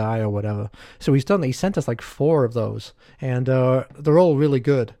Till I Die or whatever. So he sent us like 4 of those, and they're all really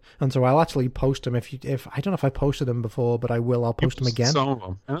good. And so I'll actually post them if I don't know if I posted them before, but I will. I'll post them again. Some of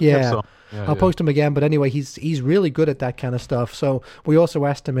them. Yeah. I'll post him again, but anyway, he's really good at that kind of stuff. So we also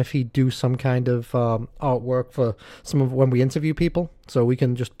asked him if he'd do some kind of artwork for some of when we interview people, so we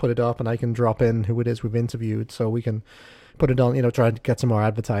can just put it up and I can drop in who it is we've interviewed, so we can put it on, try to get some more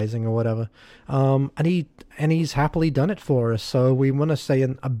advertising or whatever. And he's happily done it for us. So we want to say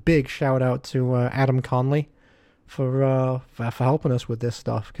a big shout out to Adam Conley for helping us with this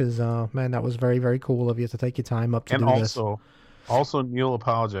stuff, because man, that was very, very cool of you to take your time up to do this. Also, Neil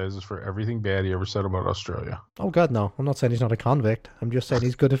apologizes for everything bad he ever said about Australia. Oh, God, no. I'm not saying he's not a convict. I'm just saying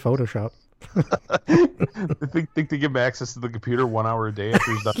he's good at Photoshop. think they give him access to the computer 1 hour a day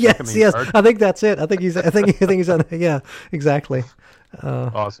after he's done. Yes. I think that's it. I think he's on. Yeah, exactly.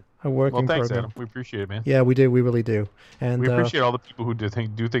 Awesome. A working thanks, program. Adam. We appreciate it, man. Yeah, we do. We really do. And we appreciate all the people who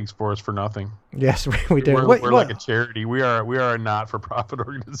do things for us for nothing. Yes, we do. We're like a charity. We are a not-for-profit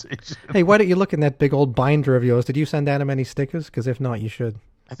organization. Hey, why don't you look in that big old binder of yours? Did you send Adam any stickers? Because if not, you should.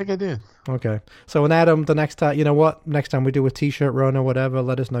 I think I did. Okay. So, when Adam, the next time, you know what? Next time we do a T-shirt run or whatever,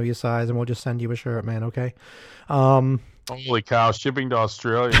 let us know your size, and we'll just send you a shirt, man. Okay. Holy cow! Shipping to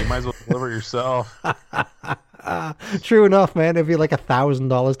Australia, you might as well deliver it yourself. True enough, man. It'd be like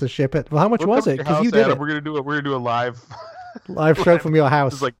 $1,000 to ship it. Well, how much was it? Because you did Adam. it. We're gonna do a live show from your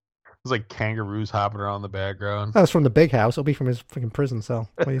house. There's like kangaroos hopping around in the background. That was from the big house. It'll be from his freaking prison cell.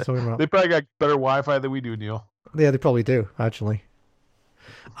 What are you talking about? They probably got better Wi-Fi than we do, Neil. Yeah, they probably do, actually.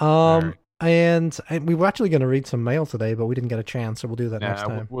 Right. And we were actually going to read some mail today, but we didn't get a chance, so we'll do that next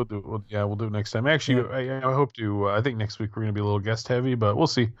time. We'll do it next time. Actually, I hope to. I think next week we're going to be a little guest heavy, but we'll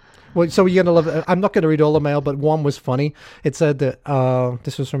see. Well, so you're going to love it. I'm not going to read all the mail, but one was funny. It said that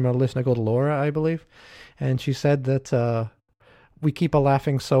this was from a listener called Laura, I believe, and she said that we keep her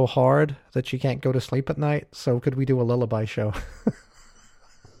laughing so hard that she can't go to sleep at night. So could we do a lullaby show?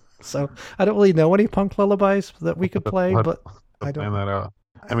 So I don't really know any punk lullabies that we could play, but I don't. Plan that out.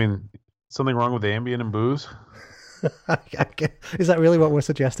 I mean, something wrong with Ambien and booze? Is that really what we're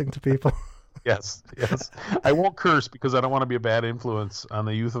suggesting to people? Yes. I won't curse because I don't want to be a bad influence on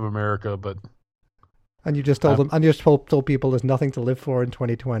the youth of America, but. And you just told them, and you just told people there's nothing to live for in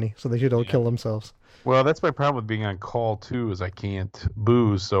 2020, so they should all kill themselves. Well, that's my problem with being on call too, is I can't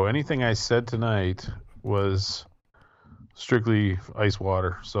booze. So anything I said tonight was strictly ice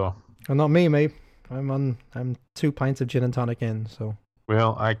water. So. And not me, mate. I'm 2 pints of gin and tonic in. So.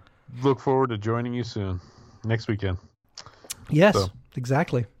 Well, I look forward to joining you soon, next weekend. Yes,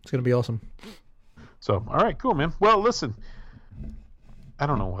 exactly. It's gonna be awesome. So, all right, cool, man. Well, listen. I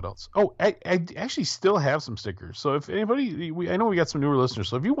don't know what else. Oh, I actually still have some stickers. So if anybody, I know we got some newer listeners.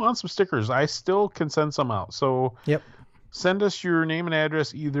 So if you want some stickers, I still can send some out. So send us your name and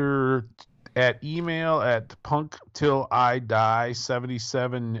address either at email at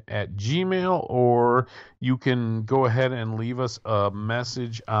punktillidie77@gmail, or you can go ahead and leave us a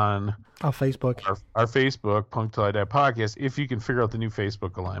message on our Facebook. Our Facebook, Punk Till I Die Podcast, if you can figure out the new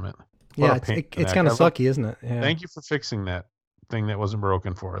Facebook alignment. Yeah, it's kind of sucky, isn't it? Yeah. Thank you for fixing that thing that wasn't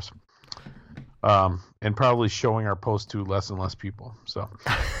broken for us, and probably showing our post to less and less people. So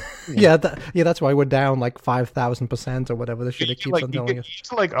that's why we're down like 5,000% or whatever the shit it keeps on telling us. You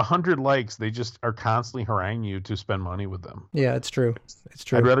get like 100 likes, they just are constantly haranguing you to spend money with them. Yeah, it's true.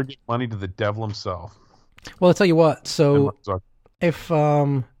 I'd rather give money to the devil himself. Well, I'll tell you what. So if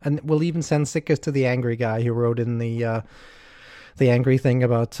and we'll even send stickers to the angry guy who wrote in the angry thing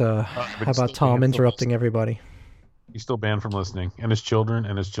about Tom interrupting everybody. He's still banned from listening, and his children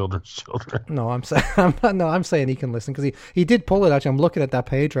and his children's children. No, I'm saying he can listen because he did pull it. Actually, I'm looking at that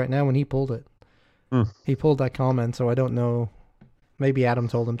page right now when he pulled it. He pulled that comment, so I don't know. Maybe Adam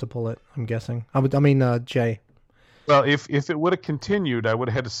told him to pull it. I'm guessing. Jay. Well, if it would have continued, I would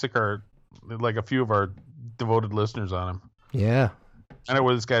have had to sick a few of our devoted listeners on him. Yeah. I know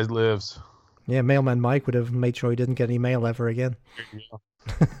where this guy lives. Yeah, Mailman Mike would have made sure he didn't get any mail ever again.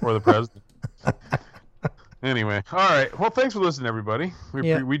 Or the president. Anyway, all right. Well, thanks for listening, everybody.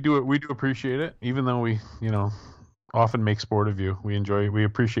 We do appreciate it, even though we, often make sport of you. We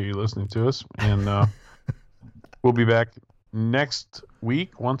appreciate you listening to us, and we'll be back next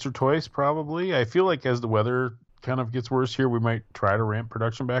week, once or twice, probably. I feel like as the weather kind of gets worse here, we might try to ramp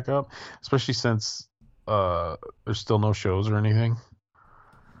production back up, especially since there's still no shows or anything,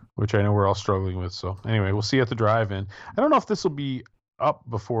 which I know we're all struggling with. So anyway, we'll see you at the drive-in. I don't know if this will be up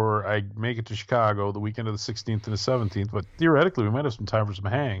before I make it to Chicago the weekend of the 16th and the 17th, but theoretically we might have some time for some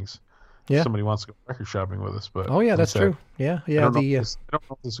hangs. Yeah. If somebody wants to go record shopping with us. But Oh yeah, like I that's said, true. Yeah, I yeah. don't, know The if I don't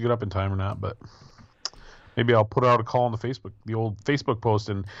know if this will get up in time or not, but maybe I'll put out a call on the old Facebook post,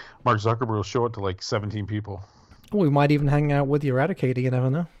 and Mark Zuckerberg will show it to like 17 people. we might even hang out with the Eradicator. You never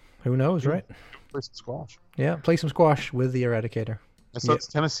know. Who knows, right? Play some squash. Yeah, play some squash with the Eradicator. I saw his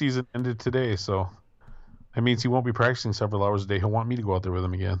tennis season ended today, so that means he won't be practicing several hours a day. He'll want me to go out there with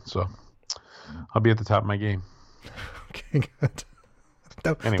him again, so I'll be at the top of my game. Okay, good.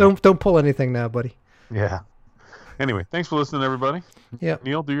 Anyway. Don't pull anything now, buddy. Yeah. Anyway, thanks for listening, everybody. Yeah.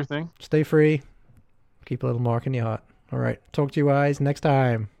 Neil, do your thing. Stay free. Keep a little mark in your heart. All right. Talk to you guys next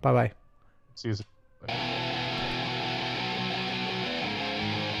time. Bye bye. See you soon.